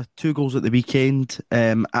 Abada, 2 goals at the weekend.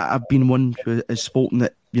 I've been one who has spoken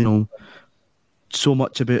that, so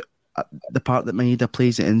much about the part that Maeda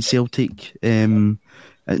plays it in Celtic,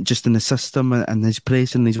 just in the system and his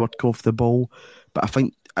pressing, his work off the ball. But I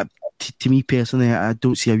think, to me personally, I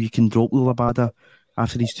don't see how you can drop Abada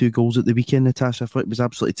after these 2 goals at the weekend, Natasha. I thought it was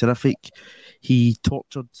absolutely terrific. He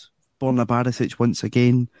tortured Borna Barisic once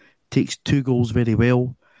again, takes 2 goals very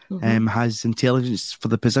well, has intelligence for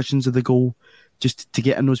the positions of the goal, just to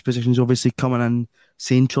get in those positions, obviously coming in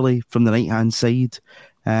centrally from the right-hand side.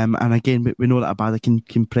 And again, we know that Abada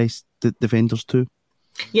can press the defenders too.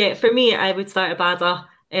 Yeah, for me, I would start Abada.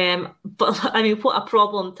 But I mean, what a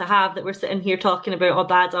problem to have that we're sitting here talking about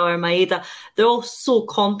Abada or Maeda. They're all so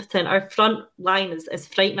competent. Our front line is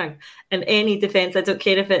frightening. And any defence, I don't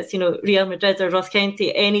care if it's, Real Madrid or Ross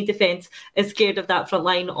County, any defence is scared of that front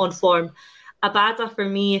line on form. Abada, for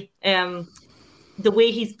me, the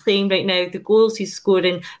way he's playing right now, the goals he's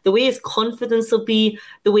scoring, the way his confidence will be,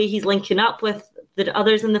 the way he's linking up with the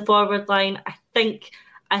others in the forward line, I think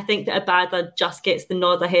that Abada just gets the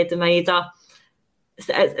nod ahead of Maeda.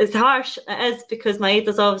 It's harsh, it is, because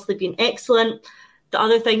Maeda's obviously been excellent. The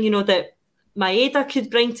other thing, that Maeda could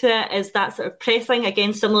bring to it is that sort of pressing,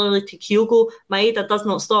 again, similarly to Kyogo. Maeda does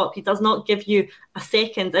not stop. He does not give you a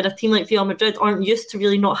second, and a team like Real Madrid aren't used to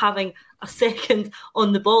really not having a second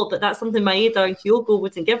on the ball, but that's something Maeda and Kyogo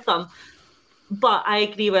wouldn't give them. But I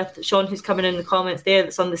agree with Sean, who's coming in the comments there,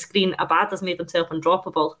 that's on the screen. Abada's made himself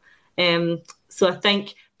undroppable. So I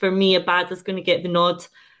think, for me, Abada's going to get the nod.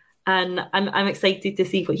 And I'm excited to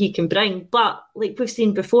see what he can bring. But like we've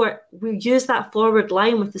seen before, we use that forward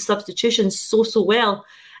line with the substitutions so well.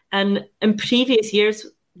 And in previous years,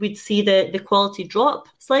 we'd see the quality drop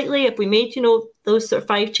slightly. If we made, those sort of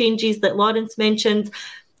 5 changes that Lawrence mentioned,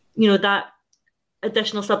 that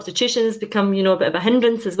additional substitutions become, a bit of a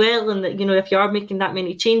hindrance as well. And that, if you are making that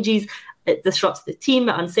many changes, it disrupts the team,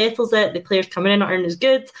 it unsettles it. The players coming in aren't as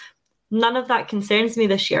good. None of that concerns me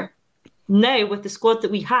this year. Now, with the squad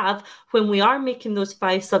that we have, when we are making those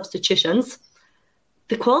 5 substitutions,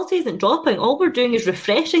 the quality isn't dropping. All we're doing is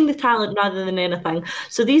refreshing the talent rather than anything.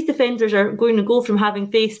 So these defenders are going to go from having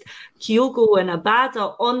faced Kyogo and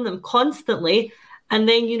Abada on them constantly, and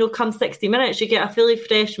then, come 60 minutes, you get a fully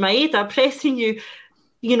fresh Maeda pressing you,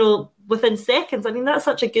 within seconds. I mean, that's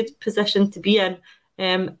such a good position to be in.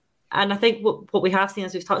 And I think what we have seen,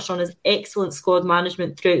 as we've touched on, is excellent squad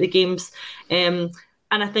management throughout the games.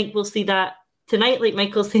 And I think we'll see that tonight, like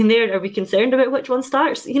Michael's saying there. Are we concerned about which one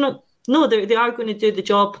starts? No, they are going to do the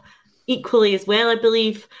job equally as well, I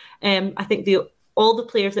believe. I think all the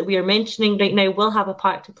players that we are mentioning right now will have a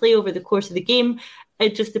part to play over the course of the game.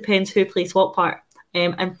 It just depends who plays what part.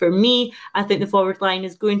 And for me, I think the forward line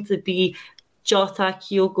is going to be Jota,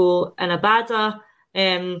 Kyogo and Abada.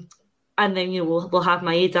 And then, we'll have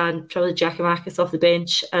Maeda and probably Giakoumakis off the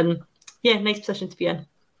bench. And yeah, nice position to be in.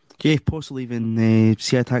 Yeah, possibly even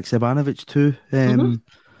Sviatek Sabanovic too.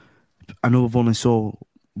 I know we've only saw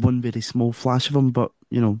one very small flash of him, but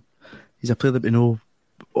he's a player that we know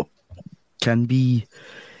can be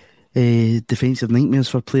defensive nightmares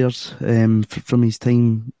for players from his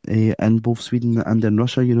time in both Sweden and in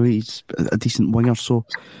Russia. You know, he's a decent winger, so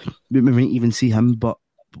we might even see him, but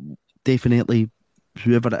definitely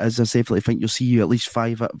whoever it is, I definitely think you'll see at least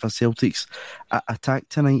 5 of Celtic's attack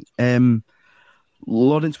tonight.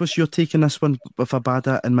 Lawrence, what's your take on this one with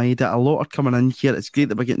Abada and Maeda? A lot are coming in here. It's great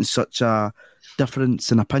that we're getting such a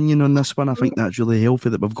difference in opinion on this one. I think that's really healthy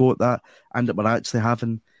that we've got that and that we're actually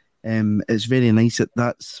having. It's very nice that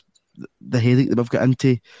that's the headache that we've got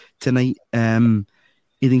into tonight.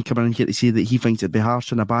 Aidan coming in here to say that he thinks it'd be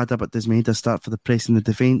harsh on Abada, but does Maeda start for the press and the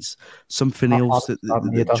defence? Something else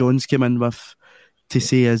that John's came in with to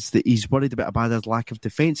say is that he's worried about Abada's lack of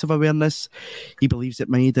defensive awareness. He believes that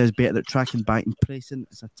Maeda is better at tracking back and pressing.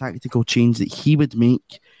 It's a tactical change that he would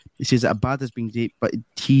make. He says that Abada's been great, but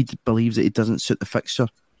he believes that it doesn't suit the fixture.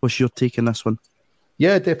 What's your take on this one?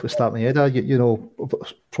 Yeah, definitely start Maeda. You know,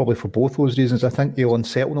 probably for both those reasons. I think he'll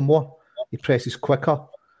unsettle him more. He presses quicker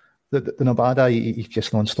than Abada. He's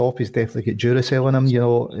just non-stop. He's definitely got Duracell in him. You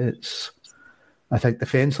know, I think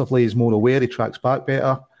defensively he's more aware. He tracks back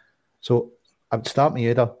better. So I would start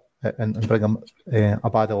Maeda and bring him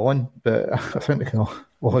Abada on. But I think we can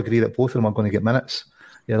all agree that both of them are going to get minutes.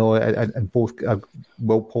 You know, and both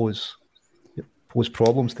will pose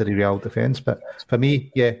problems to the Real defence. But for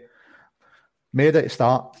me, yeah, Maeda to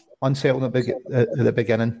start, unsettled at the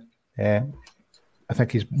beginning. I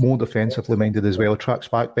think he's more defensively minded as well, tracks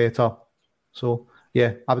back better. So,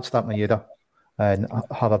 yeah, I would start Maeda and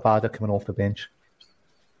have Abada coming off the bench.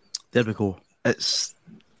 There we go. It's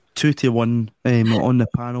 2-1 on the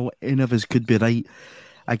panel. Any of us could be right.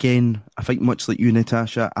 Again, I think much like you,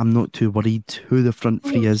 Natasha, I'm not too worried who the front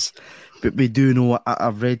three is. But we do know,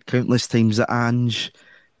 I've read countless times that Ange,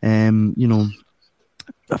 you know,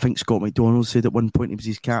 I think Scott McDonald said at one point he was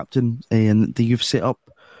his captain in the youth set up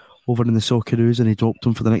over in the Socceroos, and he dropped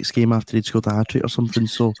him for the next game after he'd scored a hat-trick or something.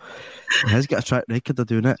 So he has got a track record of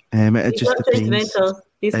doing it. It just depends.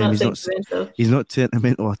 He's not sentimental. He's not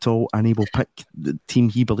sentimental at all, and he will pick the team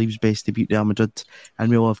he believes best to beat Real Madrid, and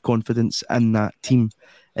we'll have confidence in that team.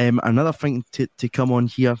 Another thing to come on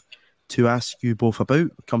here to ask you both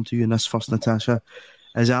about, come to you in this first, Natasha,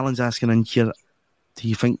 is Alan's asking in here, do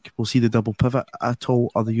you think we'll see the double pivot at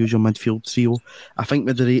all, or the usual midfield trio? I think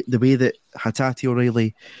with the way that Hatate,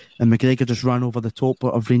 O'Reilly and McGregor just ran over the top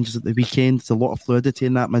of Rangers at the weekend, there's a lot of fluidity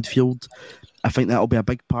in that midfield. I think that'll be a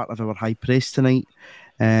big part of our high press tonight,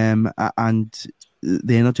 and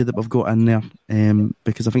the energy that we've got in there,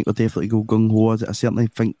 because I think they'll definitely go gung-ho. I certainly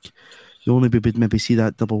think the only way we'd maybe see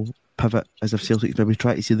that double pivot is if Celtic maybe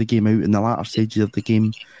try to see the game out in the latter stages of the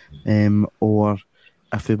game, or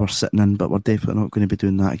if we were sitting in, but we're definitely not going to be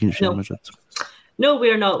doing that against Real Madrid. No,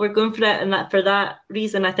 we're not. We're going for it, and for that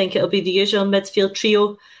reason, I think it'll be the usual midfield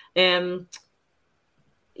trio.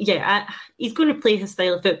 He's going to play his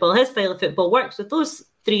style of football. His style of football works with those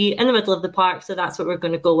three in the middle of the park, so that's what we're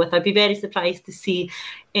going to go with. I'd be very surprised to see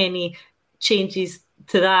any changes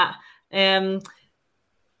to that.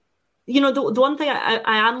 You know, the one thing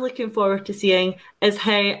I am looking forward to seeing is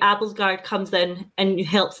how Abelsgaard comes in and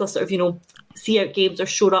helps us sort of, you know, see out games or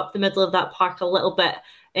shore up the middle of that park a little bit.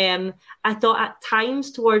 I thought at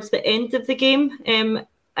times towards the end of the game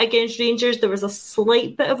against Rangers, there was a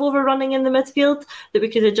slight bit of overrunning in the midfield that we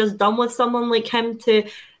could have just done with someone like him to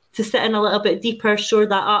sit in a little bit deeper, shore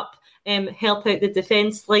that up, help out the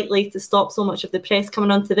defence slightly to stop so much of the press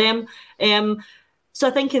coming onto them. So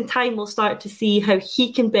I think in time we'll start to see how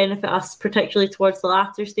he can benefit us, particularly towards the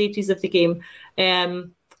latter stages of the game. I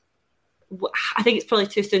think it's probably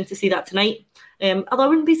too soon to see that tonight. Although I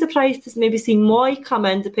wouldn't be surprised to maybe see Moy come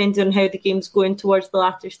in, depending on how the game's going towards the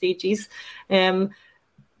latter stages.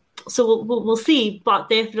 So we'll see, but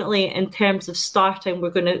definitely in terms of starting, we're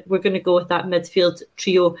gonna go with that midfield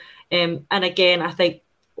trio. And again, I think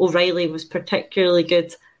O'Reilly was particularly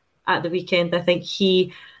good at the weekend. I think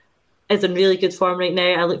he is in really good form right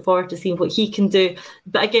now. I look forward to seeing what he can do.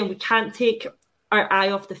 But again, we can't take our eye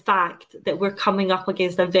off the fact that we're coming up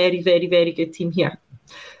against a very, very, very good team here.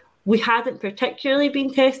 We hadn't particularly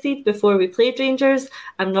been tested before we played Rangers.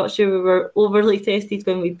 I'm not sure we were overly tested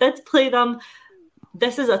when we did play them.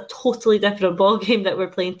 This is a totally different ball game that we're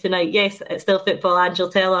playing tonight. Yes, it's still football, and you'll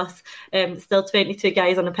tell us. Still 22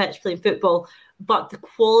 guys on a pitch playing football. But the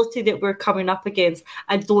quality that we're coming up against,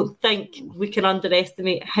 I don't think we can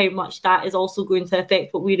underestimate how much that is also going to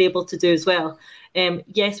affect what we're able to do as well.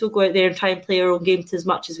 Yes, we'll go out there and try and play our own games as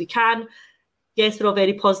much as we can. Yes, we're all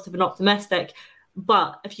very positive and optimistic.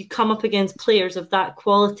 But if you come up against players of that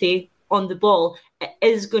quality on the ball, it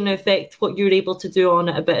is going to affect what you're able to do on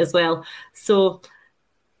it a bit as well. So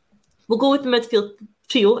we'll go with the midfield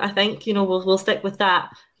trio, I think. We'll stick with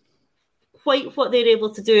that. Quite what they're able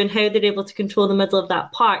to do and how they're able to control the middle of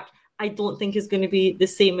that park, I don't think is going to be the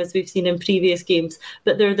same as we've seen in previous games.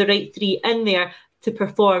 But they're the right three in there to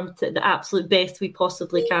perform to the absolute best we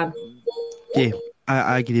possibly can. Yeah,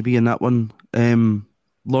 I agree with you on that one.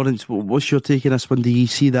 Lawrence, what's your take on this one? Do you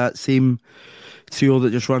see that same trio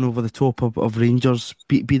that just ran over the top of Rangers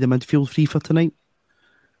be the midfield three for tonight?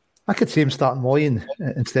 I could see him starting Moyen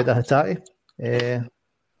instead of Hatate.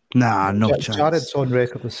 No chance. Jared's on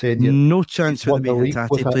record as saying no chance with the way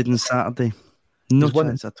Hatate played on Saturday. No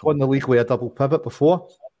chance at all. Won the league with a double pivot before.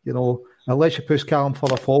 Unless you push Callum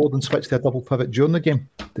further forward and switch to a double pivot during the game,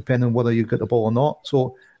 depending on whether you get the ball or not.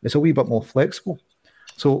 So it's a wee bit more flexible.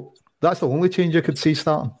 So that's the only change I could see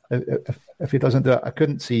starting. If he doesn't do it, I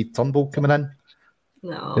couldn't see Turnbull coming in.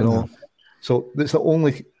 No. So that's the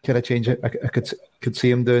only kind of change I could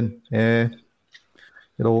see him doing.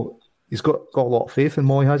 He's got a lot of faith in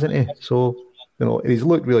Moy, hasn't he? So, he's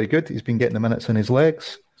looked really good. He's been getting the minutes in his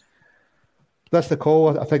legs. That's the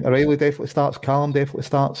call. I think O'Reilly definitely starts, Callum definitely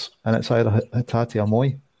starts, and it's either Hatate or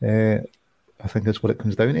Moy. I think that's what it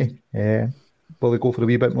comes down to. Will they go for a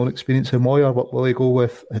wee bit more experience in Moy, or will they go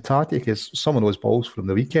with Hatate? Because some of those balls from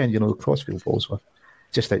the weekend, the crossfield balls were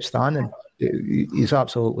just outstanding. He's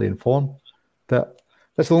absolutely in form.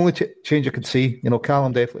 That's the only change I could see.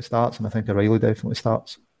 Callum definitely starts, and I think O'Reilly definitely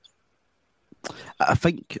starts. I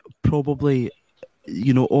think probably,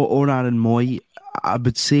 on Aaron Moy, I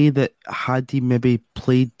would say that had he maybe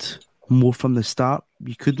played more from the start,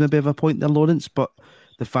 you could maybe have a point there, Lawrence, but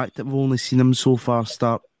the fact that we've only seen him so far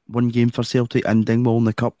start one game for Celtic and Dingwall in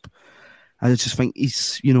the Cup, I just think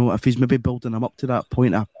he's, if he's maybe building him up to that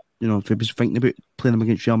point, if he was thinking about playing him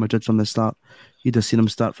against Real Madrid from the start, you'd have seen him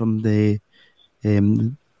start from the,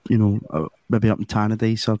 maybe up in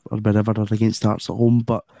Tannadice or wherever, or against Hearts at home.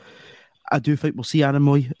 But I do think we'll see Aaron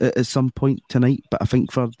Moy at some point tonight. But I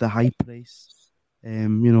think for the high press, I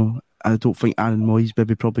don't think Aaron Moy's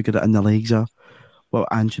maybe probably got it in the legs or what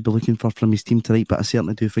Ange should be looking for from his team tonight. But I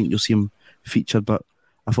certainly do think you'll see him featured. But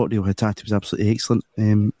I thought Rio Hatate was absolutely excellent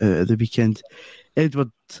at the weekend.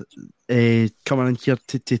 Edward coming in here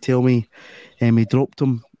to tell me he dropped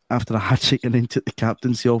him after a hat-trick and then took the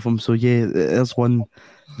captaincy off him. So yeah, there's one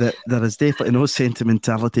that there is definitely no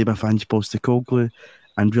sentimentality with Ange Postecoglou,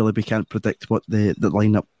 and really we can't predict what the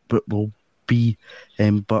lineup will be.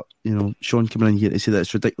 But Sean coming in here to say that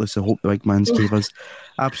it's ridiculous. I hope the big man's gave us.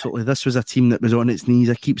 Absolutely, this was a team that was on its knees.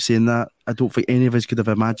 I keep saying that. I don't think any of us could have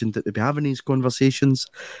imagined that we'd be having these conversations.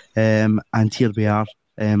 And here we are.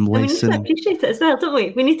 We need to appreciate it as well, don't we?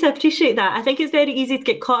 We need to appreciate that. I think it's very easy to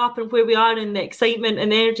get caught up in where we are and the excitement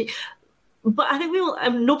and energy. But I think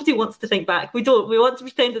nobody wants to think back. We don't. We want to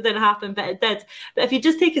pretend it didn't happen, but it did. But if you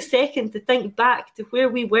just take a second to think back to where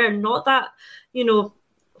we were not that,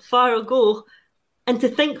 far ago, and to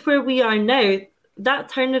think where we are now, that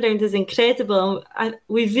turnaround is incredible.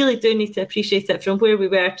 We really do need to appreciate it from where we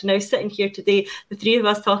were to now sitting here today, the three of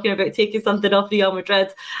us talking about taking something off Real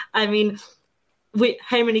Madrid. I mean,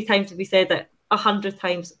 how many times have we said it? 100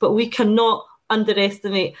 times. But we cannot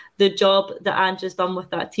underestimate the job that Ange has done with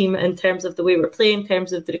that team in terms of the way we're playing, in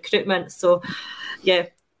terms of the recruitment. So, yeah,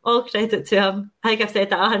 all credit to him. I think I've said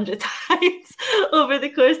that 100 times over the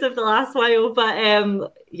course of the last while. But,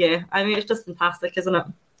 it's just fantastic, isn't it?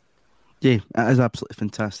 Yeah, it is absolutely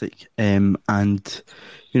fantastic. And, I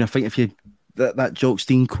think if you... That Jock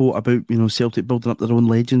Stein quote about Celtic building up their own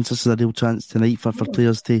legends, this is a real chance tonight for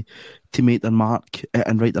players to make their mark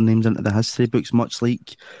and write their names into the history books, much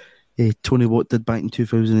like Tony Watt did back in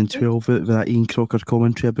 2012 with that Ian Crocker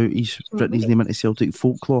commentary about he's written his name into Celtic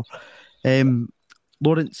folklore.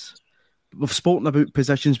 Lawrence, we've spoken about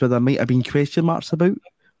positions where there might have been question marks about.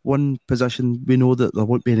 One position we know that there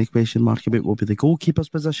won't be any question mark about will be the goalkeeper's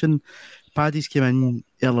position. Paddy's came in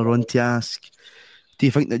earlier on to ask, do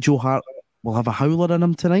you think that Joe Hart will have a howler in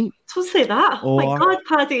him tonight? Don't say that. Oh my God,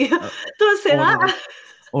 Paddy. Don't say that.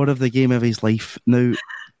 Or of the game of his life. Now,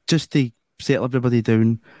 just to settle everybody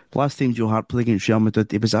down, last time Joe Hart played against Real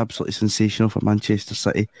Madrid, he was absolutely sensational for Manchester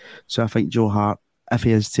City. So I think Joe Hart, if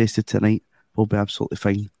he is tested tonight, will be absolutely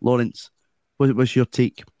fine. Lawrence, what's your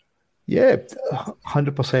take? Yeah,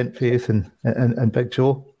 100% faith in Big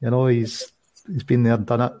Joe. He's been there and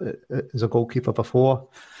done it as a goalkeeper before.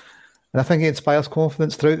 And I think he inspires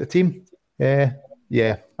confidence throughout the team. I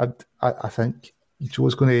think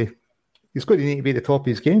Joe's going to need to be at the top of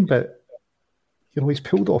his game, but he's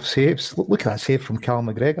pulled off saves. Look at that save from Callum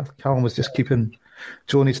McGregor. Callum was just keeping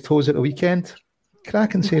Joe on his toes at the weekend.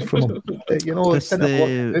 Cracking save from him. It didn't work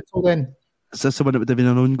until then. Is this the one that would have been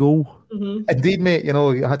an own goal? Mm-hmm. Indeed, mate.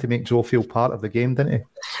 You had to make Joe feel part of the game, didn't he?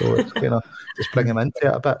 So it's kind of just bring him into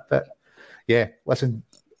it a bit. But yeah, listen,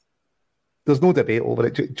 there's no debate over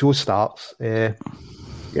it. Joe starts. And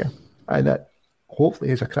hopefully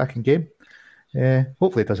it's a cracking game.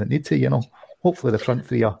 Hopefully it doesn't need to, Hopefully the front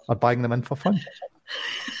three are buying them in for fun.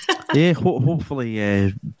 Yeah, hopefully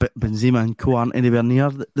Benzema and co aren't anywhere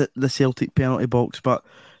near the Celtic penalty box. But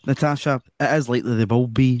Natasha, it is likely they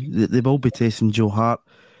will be testing Joe Hart.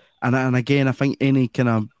 And again, I think any kind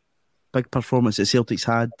of big performance that Celtic's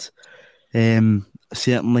had,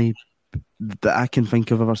 certainly that I can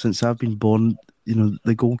think of ever since I've been born,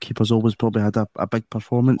 the goalkeeper's always probably had a big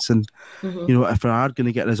performance. And, if we are going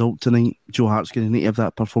to get a result tonight, Joe Hart's going to need to have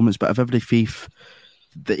that performance. But I've every faith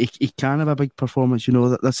that he can have a big performance.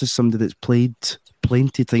 That this is somebody that's played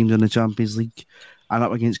plenty times in the Champions League and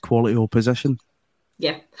up against quality opposition.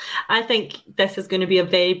 Yeah, I think this is going to be a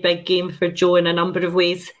very big game for Joe in a number of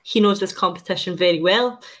ways. He knows this competition very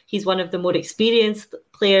well. He's one of the more experienced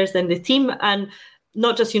players in the team, and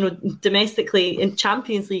not just, domestically in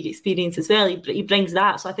Champions League experience as well. He brings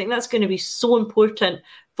that. So I think that's going to be so important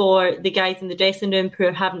for the guys in the dressing room who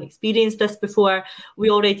haven't experienced this before. We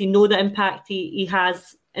already know the impact he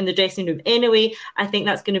has in the dressing room anyway. I think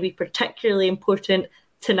that's going to be particularly important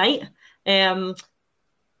tonight. On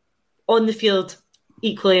the field,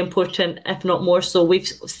 equally important, if not more so. We've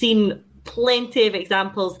seen plenty of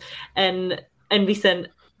examples in recent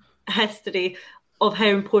history of how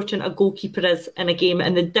important a goalkeeper is in a game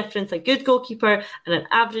and the difference a good goalkeeper and an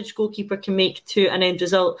average goalkeeper can make to an end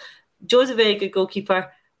result. Joe's a very good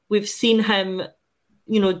goalkeeper. We've seen him,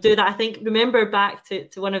 do that. I think, remember back to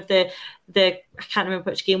one of the I can't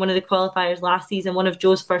remember which game, one of the qualifiers last season, one of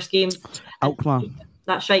Joe's first games. Alkmaar.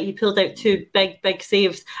 That's right. He pulled out two big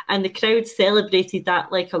saves and the crowd celebrated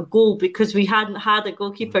that like a goal because we hadn't had a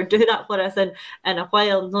goalkeeper do that for us in a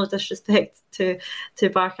while. No disrespect to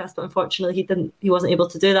Barkas, but unfortunately he wasn't able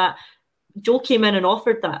to do that. Joe came in and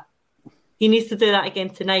offered that. He needs to do that again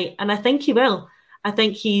tonight, and I think he will. I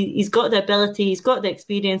think he's got the ability, he's got the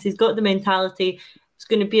experience, he's got the mentality. It's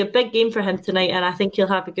going to be a big game for him tonight, and I think he'll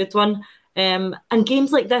have a good one. And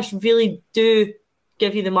games like this really do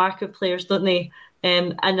give you the mark of players, don't they?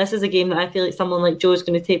 And this is a game that I feel like someone like Joe is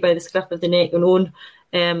going to take by the scruff of the neck and own.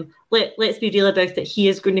 Let's be real about it. He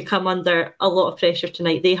is going to come under a lot of pressure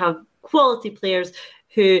tonight. They have quality players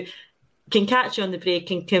who can catch you on the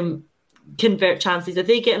break and can convert chances. If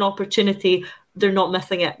they get an opportunity, they're not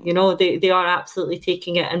missing it. They are absolutely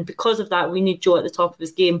taking it. And because of that, we need Joe at the top of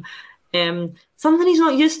his game. Something he's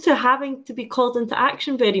not used to, having to be called into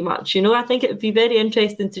action very much. I think it would be very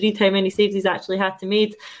interesting to read how many saves he's actually had to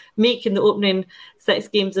make in the opening 6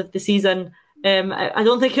 games of the season. I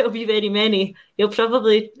don't think it'll be very many. He'll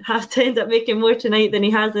probably have to end up making more tonight than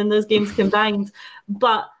he has in those games combined.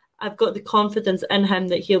 But I've got the confidence in him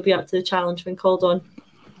that he'll be up to the challenge when called on.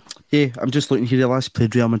 Yeah, I'm just looking here. He last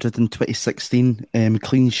played Real Madrid in 2016,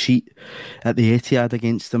 clean sheet at the Etihad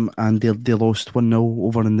against them, and they lost 1-0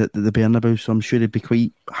 over in the Bernabeu, so I'm sure he'd be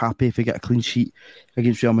quite happy if he got a clean sheet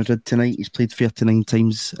against Real Madrid tonight. He's played 39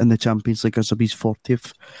 times in the Champions League, as of his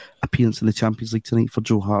 40th appearance in the Champions League tonight for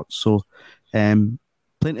Joe Hart, so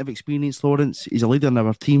plenty of experience, Lawrence. He's a leader in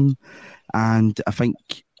our team, and I think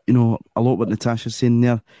a lot what Natasha's saying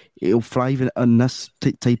there, he'll thrive in this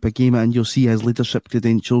type of game, and you'll see his leadership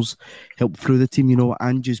credentials help through the team.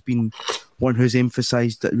 Andrew's been one who's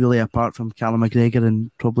emphasised that really, apart from Callum McGregor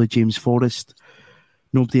and probably James Forrest,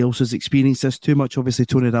 nobody else has experienced this too much. Obviously,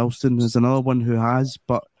 Tony Ralston is another one who has,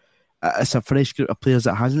 but it's a fresh group of players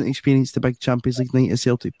that hasn't experienced the big Champions League night at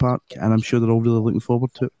Celtic Park, and I'm sure they're all really looking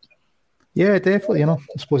forward to it. Yeah, definitely. I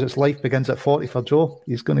suppose its life begins at 40 for Joe.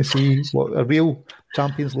 He's going to see what a real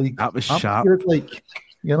Champions League that was sharp. Like,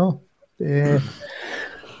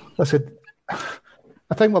 listen,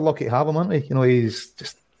 I think we're lucky to have him, aren't we? He's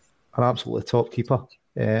just an absolutely top keeper.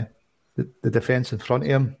 The defence in front of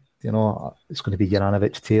him, it's going to be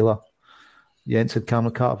Juranovic, Taylor, Jensen,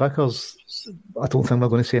 Cameron Carter-Vickers. I don't think we're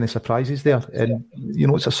going to see any surprises there. And,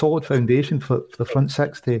 it's a solid foundation for the front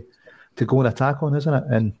six to go and attack on, isn't it?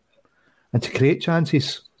 And to create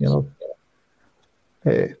chances, I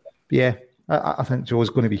think Joe's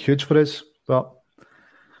going to be huge for us. But,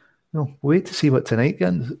 we'll wait to see what tonight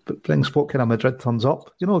brings, what kind of Madrid turns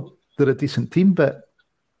up. They're a decent team, but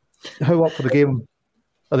how up for the game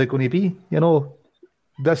are they going to be?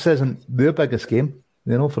 This isn't their biggest game.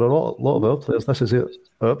 For a lot of our players, this is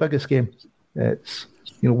our biggest game. It's,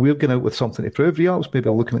 we're going out with something to prove. Real's maybe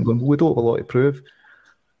looking and going, we don't have a lot to prove.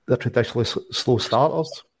 They're traditionally slow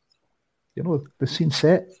starters. The scene's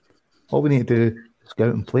set. All we need to do is go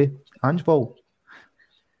out and play handball.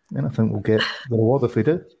 And I think we'll get the reward if we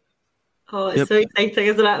do. Oh, it's so exciting,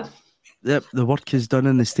 isn't it? Yep, the work is done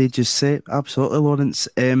and the stage is set. Absolutely, Lawrence.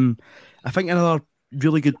 I think another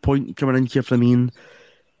really good point coming in here from Ian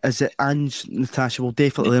is that Ange Natasha will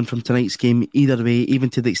definitely learn from tonight's game either way, even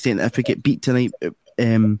to the extent that if we get beat tonight,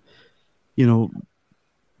 that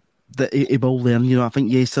he will learn. I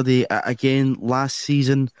think yesterday, again, last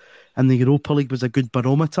season in the Europa League was a good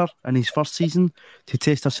barometer in his first season to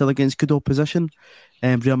test ourselves against good opposition.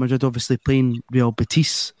 Real Madrid obviously playing Real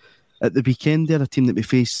Betis at the weekend there, a team that we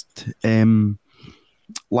faced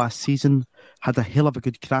last season, had a hell of a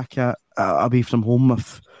good crack at away from home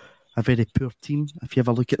with a very poor team. If you have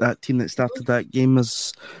a look at that team that started that game,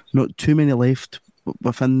 there's not too many left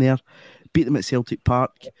within there. Beat them at Celtic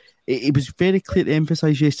Park. It was very clear to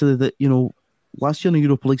emphasise yesterday that, last year in the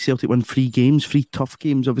Europa League, Celtic won 3 games, 3 tough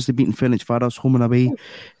games, obviously beating Ferencváros home and away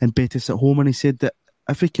and Betis at home. And he said that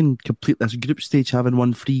if we can complete this group stage having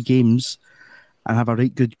won 3 games and have a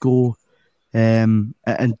right good go and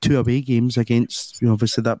 2 away games against,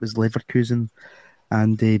 obviously that was Leverkusen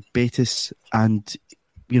and Betis, and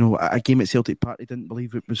a game at Celtic Park, he didn't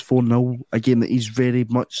believe it was 4-0, a game that he's very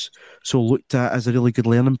much so looked at as a really good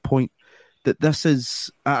learning point. That this is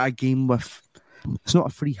a game with, it's not a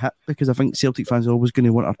free hit, because I think Celtic fans are always going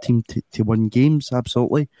to want our team to win games,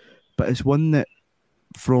 absolutely, but it's one that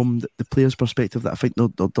from the players' perspective that I think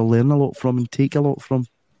they'll learn a lot from and take a lot from.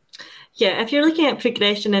 Yeah, if you're looking at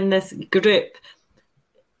progression in this group,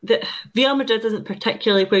 the Real Madrid isn't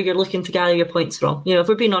particularly where you're looking to gather your points from. If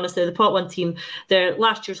we're being honest, they're the pot 1 team. They're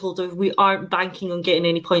last year's holders. We aren't banking on getting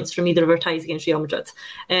any points from either of our ties against Real Madrid.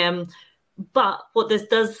 But what this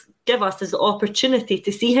does give us is the opportunity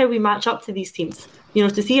to see how we match up to these teams,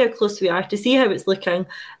 to see how close we are, to see how it's looking.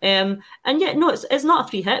 And yet, no, it's not a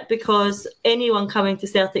free hit, because anyone coming to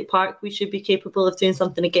Celtic Park, we should be capable of doing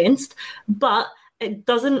something against. But it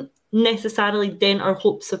doesn't necessarily dent our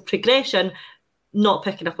hopes of progression not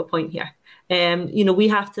picking up a point here. We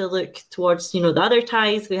have to look towards, the other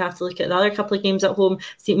ties. We have to look at the other couple of games at home,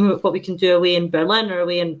 see what we can do away in Berlin or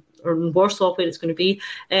away in Warsaw, where it's going to be.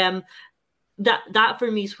 That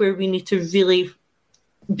for me is where we need to really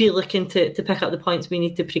be looking to pick up the points. We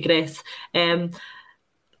need to progress. And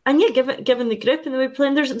yeah, given the group and the way we're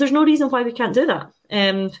playing, there's no reason why we can't do that.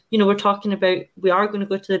 We're talking about, we are going to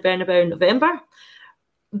go to the Bernabeu in November.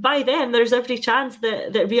 By then, there's every chance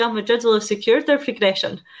that Real Madrid will have secured their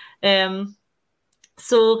progression.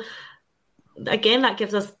 So again, that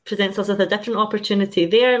presents us with a different opportunity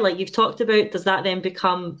there. Like you've talked about, does that then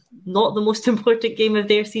become not the most important game of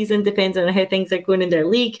their season, depending on how things are going in their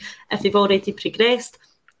league? If they've already progressed,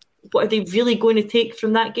 what are they really going to take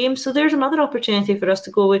from that game? So there's another opportunity for us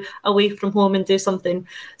to go away from home and do something.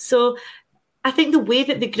 So I think the way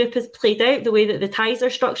that the group is played out, the way that the ties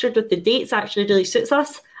are structured with the dates actually really suits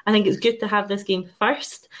us. I think it's good to have this game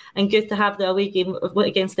first and good to have the away game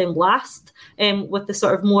against them last, with the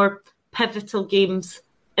sort of more pivotal games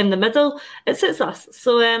in the middle. It suits us.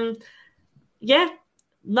 So,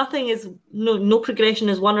 no progression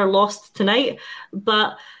is won or lost tonight,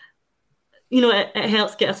 but it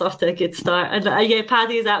helps get us off to a good start. And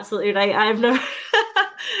Paddy is absolutely right. I've never...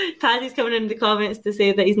 Paddy's coming in the comments to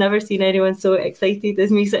say that he's never seen anyone so excited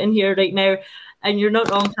as me sitting here right now. And you're not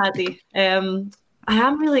wrong, Paddy. I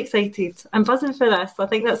am really excited. I'm buzzing for this. I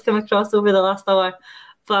think that's come across over the last hour.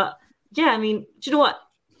 But yeah, I mean, do you know what?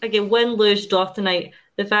 Again, win, lose, draw tonight.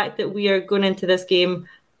 The fact that we are going into this game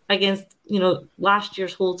against, last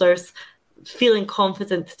year's holders, feeling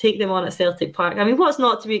confident to take them on at Celtic Park. I mean, what's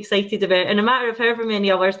not to be excited about? In a matter of however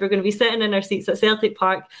many hours, we're going to be sitting in our seats at Celtic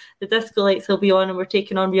Park. The disco lights will be on and we're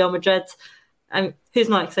taking on Real Madrid. Who's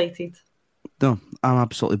not excited? No, I'm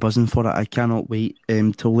absolutely buzzing for it. I cannot wait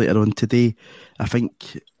till later on today. I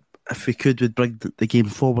think if we could, we'd bring the game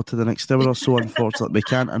forward to the next hour or so. Unfortunately, we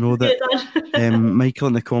can't. I know that Michael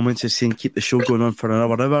in the comments is saying keep the show going on for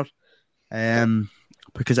another hour.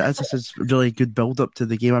 Because this is really good build-up to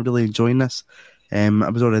the game. I'm really enjoying this. I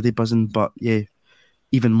was already buzzing, but yeah,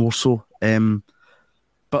 even more so.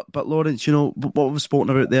 But Lawrence, what we've spoken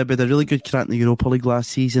about there, we had a really good crack in the Europa League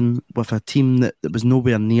last season with a team that was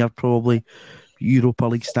nowhere near probably Europa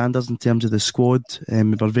League standards in terms of the squad. We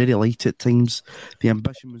were very light at times. The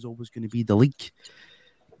ambition was always going to be the league.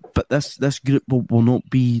 But this group will not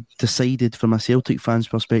be decided from a Celtic fan's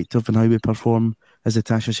perspective and how we perform, as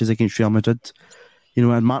Natasha says, against Real Madrid.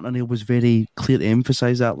 And Martin O'Neill was very clear to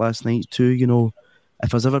emphasise that last night too. If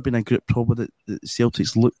there's ever been a group probably that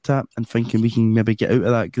Celtic's looked at and thinking we can maybe get out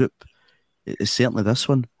of that group, it's certainly this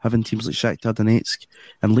one, having teams like Shakhtar Donetsk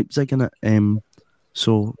and Leipzig in it.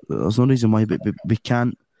 So there's no reason why we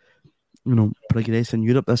can't, progress in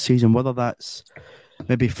Europe this season, whether that's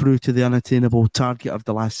maybe through to the unattainable target of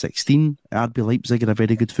the last 16. RB Leipzig are a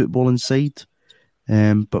very good footballing side.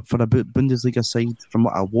 But for a Bundesliga side, from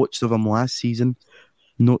what I watched of them last season,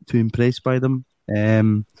 not too impressed by them.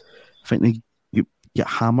 I think they get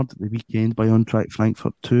hammered at the weekend by Eintracht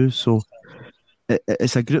Frankfurt too. So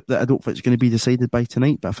it's a group that I don't think is going to be decided by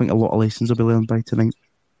tonight, but I think a lot of lessons will be learned by tonight.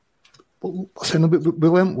 Well, listen, we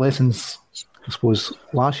learned lessons, I suppose,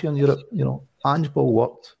 last year in Europe. Ange Ball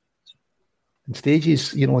worked in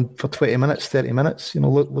stages, for 20 minutes, 30 minutes.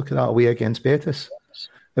 Look at that away against Betis.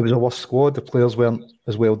 It was a worse squad. The players weren't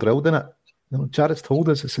as well drilled in it. Jared's told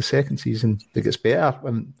us it's the second season that gets better,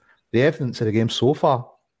 and the evidence of the game so far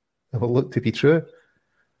will look to be true.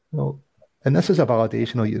 And this is a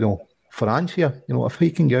validation of, for Ange here. If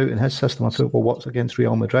he can go out and his system of football works against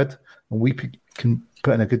Real Madrid, and we can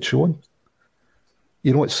put in a good showing,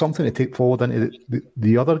 it's something to take forward into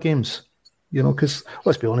the other games. Because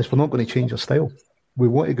let's be honest, we're not going to change our style. We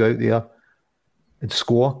want to go out there and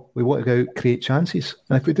score. We want to go out, create chances.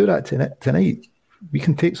 And if we do that tonight, we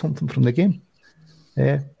can take something from the game.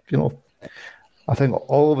 I think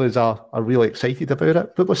all of us are really excited about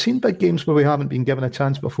it. But we've seen big games where we haven't been given a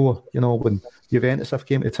chance before. When Juventus have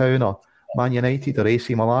came to town, or Man United, or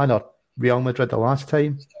AC Milan, or Real Madrid the last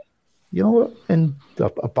time. And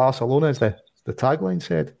Barcelona, as the tagline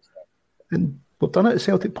said. And we've done it at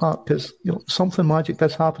Celtic Park because, something magic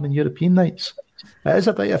does happen in European nights. It is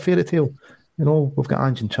a bit of a fairy tale. We've got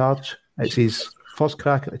Ange in charge. It's his first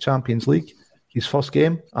crack at the Champions League. His first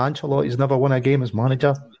game. Ancelotti's never won a game as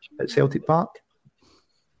manager at Celtic Park.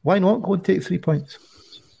 Why not go and take 3 points?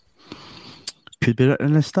 Could be written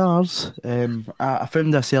in the stars. I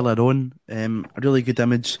found this earlier on, a really good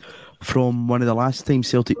image from one of the last times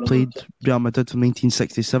Celtic played Real Madrid from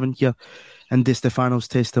 1967 here in Di Stefano's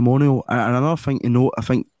testimonial. And another thing to note, I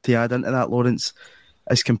think, to add into that, Lawrence,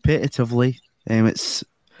 is competitively, it's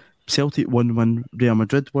Celtic 1-1, Real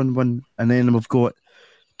Madrid 1-1, and then we've got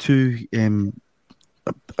two,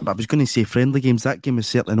 I was going to say friendly games. That game was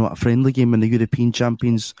certainly not a friendly game when the European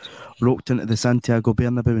champions rocked into the Santiago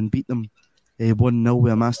Bernabeu and beat them 1-0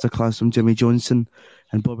 with a masterclass from Jimmy Johnson,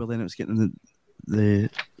 and Bobby Lennox getting the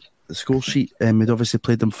score sheet. We'd obviously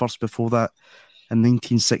played them first before that in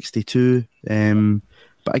 1962,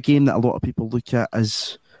 but a game that a lot of people look at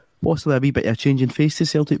as possibly a wee bit of a change in face to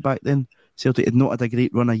Celtic back then. Celtic had not had a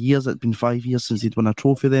great run of years. It'd been 5 years since they'd won a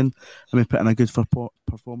trophy then, and we put in a good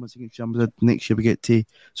performance against Real Madrid. Next year we get to,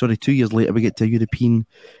 2 years later, we get to a European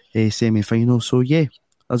semi-final. So yeah,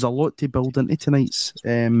 there's a lot to build into tonight's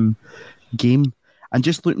game. And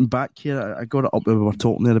just looking back here, I got it up when we were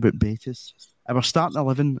talking there about Betis. Our starting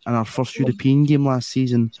 11 in our first European game last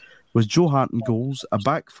season was Joe Hart in goals, a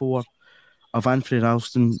back four of Anthony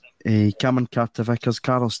Ralston, Cameron Carter-Vickers,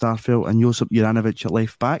 Karel Starfelt and Josip Juranovic at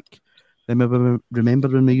left back. Remember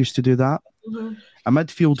when we used to do that? Mm-hmm. A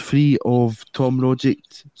midfield three of Tom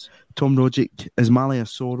Rogic, Ismaila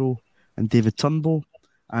Soro and David Turnbull,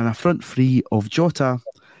 and a front three of Jota,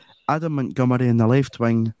 Adam Montgomery in the left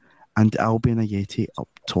wing and Albion Ayeti up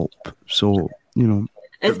top. So,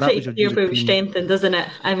 it's pretty clear where we strengthened, isn't it?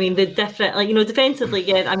 I mean, the different, defensively,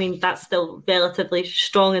 yeah, I mean, that's still relatively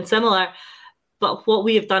strong and similar. But what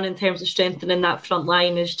we have done in terms of strengthening that front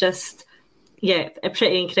line is just,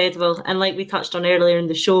 pretty incredible. And like we touched on earlier in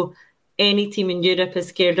the show, any team in Europe is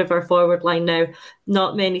scared of our forward line now.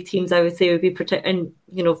 Not many teams, I would say, would be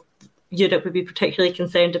Europe would be particularly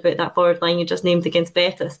concerned about that forward line you just named against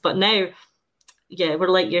Betis. But now, we're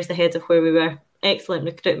light years ahead of where we were. Excellent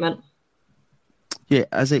recruitment. Yeah, it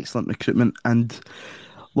is excellent recruitment. And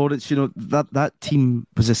Lawrence, that team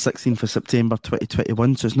was the 16th of September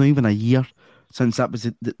 2021, so it's not even a year since that was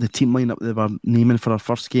the team lineup they were naming for our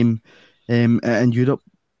first game in Europe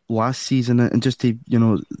last season. And just to,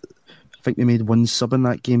 I think they made one sub in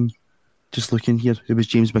that game, just looking here, who was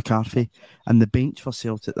James McCarthy. And the bench for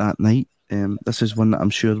Celtic that night, this is one that I'm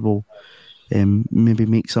sure will maybe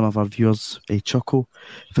make some of our viewers chuckle.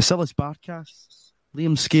 Vasilis Barkas,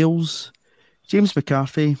 Liam Scales, James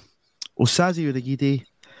McCarthy, Osazi Urigide,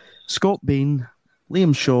 Scott Bain,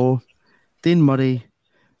 Liam Shaw, Dane Murray,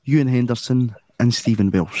 Ewan Henderson and Stephen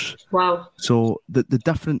Welsh. Wow. So the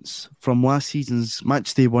difference from last season's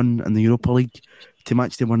match day one in the Europa League to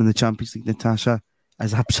match day one in the Champions League, Natasha,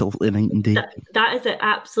 is absolutely night and day. That is it,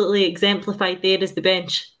 absolutely exemplified there is the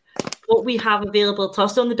bench. What we have available to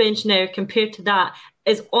us on the bench now compared to that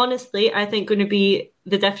is honestly, I think, going to be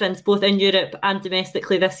the difference both in Europe and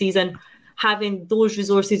domestically this season. Having those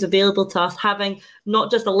resources available to us, having not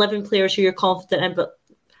just 11 players who you're confident in, but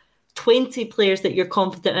 20 players that you're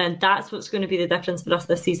confident in, that's what's going to be the difference for us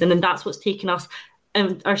this season. And that's what's taken us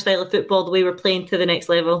and our style of football, the way we're playing, to the next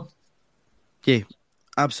level. Yeah,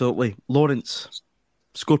 Absolutely. Lawrence,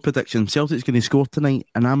 score prediction. Celtic's going to score tonight,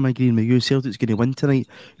 and I'm agreeing with you. Celtic's going to win tonight.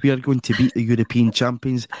 We are going to beat the European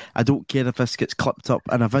champions. I don't care if this gets clipped up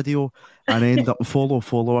in a video and end up follow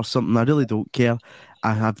or something. I really don't care.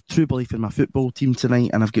 I have true belief in my football team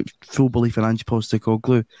tonight, and I've got full belief in Ange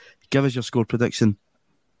Postecoglou. Give us your score prediction.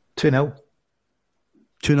 2-0.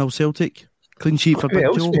 2-0 Celtic. Clean sheet for Big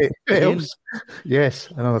Joe. Yes,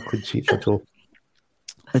 another clean sheet for Joe.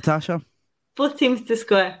 Natasha? Both teams to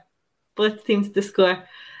score.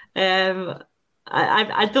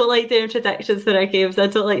 I don't like doing predictions for our games. I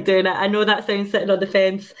don't like doing it. I know that sounds sitting on the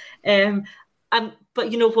fence.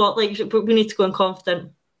 But you know what? Like, we need to go in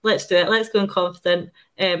confident. Let's do it. Let's go in confident.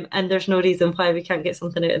 And there's no reason why we can't get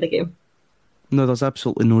something out of the game. No, there's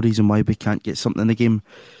absolutely no reason why we can't get something in the game.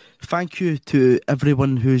 Thank you to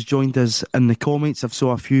everyone who's joined us in the comments. I've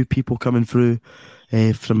saw a few people coming through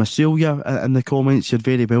from Australia in the comments. You're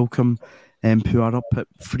very welcome. Who are up at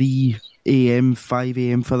 3 a.m, 5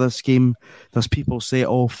 a.m. for this game. There's people set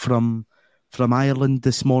off from Ireland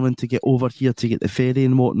this morning to get over here to get the ferry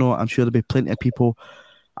and whatnot. I'm sure there'll be plenty of people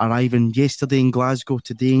arriving yesterday in Glasgow,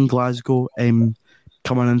 today in Glasgow,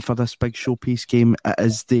 coming in for this big showpiece game.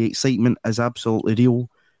 The excitement is absolutely real.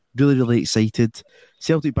 Really, really excited.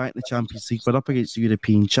 Celtic back in the Champions League. We're up against the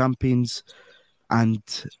European champions. And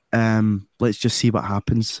let's just see what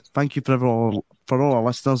happens. Thank you for all our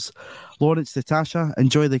listeners. Lawrence, Natasha,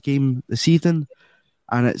 enjoy the game this evening.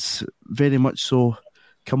 And it's very much so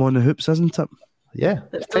come on the hoops, isn't it? Yeah,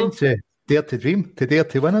 it's time to dare to dream, to dare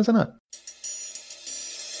to win, isn't it?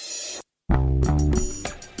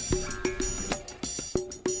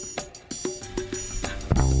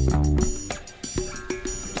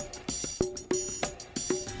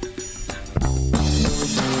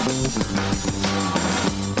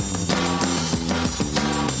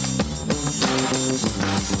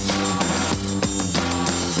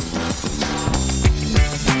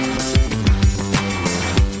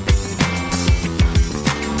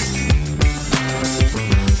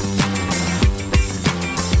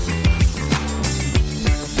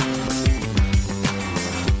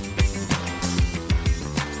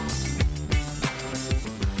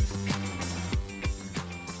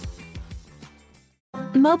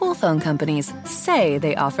 Mobile phone companies say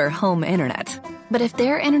they offer home internet. But if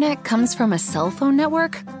their internet comes from a cell phone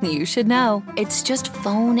network, you should know. It's just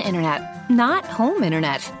phone internet, not home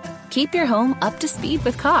internet. Keep your home up to speed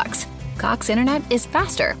with Cox. Cox internet is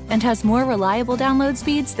faster and has more reliable download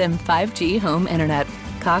speeds than 5G home internet.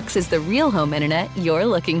 Cox is the real home internet you're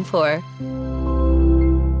looking for.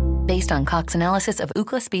 Based on Cox analysis of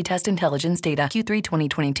Ookla speed test intelligence data Q3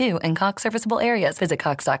 2022 and Cox serviceable areas. Visit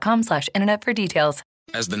cox.com/internet for details.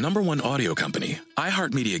 As the #1 audio company,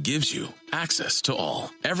 iHeartMedia gives you access to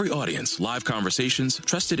all. Every audience, live conversations,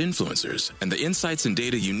 trusted influencers, and the insights and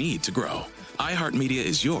data you need to grow. iHeartMedia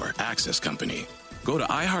is your access company. Go to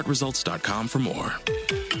iHeartResults.com for more.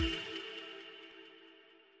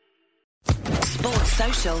 Sports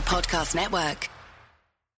Social Podcast Network.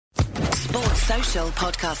 Sports Social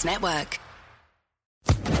Podcast Network.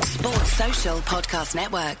 Sports Social Podcast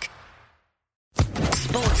Network.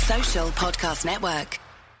 Sports Social Podcast Network.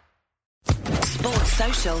 Sports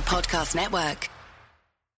Social Podcast Network.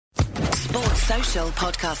 Sports Social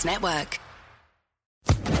Podcast Network.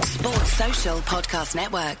 Sports Social Podcast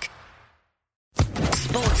Network.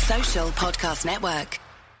 Sports Social Podcast Network.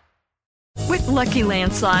 With Lucky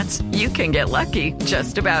Land Slots, you can get lucky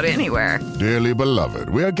just about anywhere. Dearly beloved,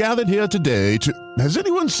 we are gathered here today to... Has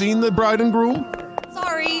anyone seen the bride and groom?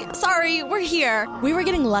 Sorry, we're here. We were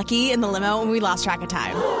getting lucky in the limo and we lost track of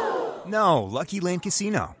time. No, Lucky Land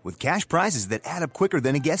Casino, with cash prizes that add up quicker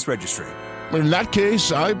than a guest registry. In that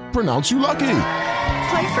case, I pronounce you lucky.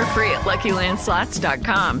 Play for free at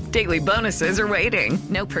LuckyLandSlots.com. Daily bonuses are waiting.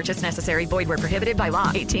 No purchase necessary. Void where prohibited by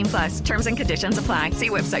law. 18+. Terms and conditions apply. See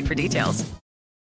website for details.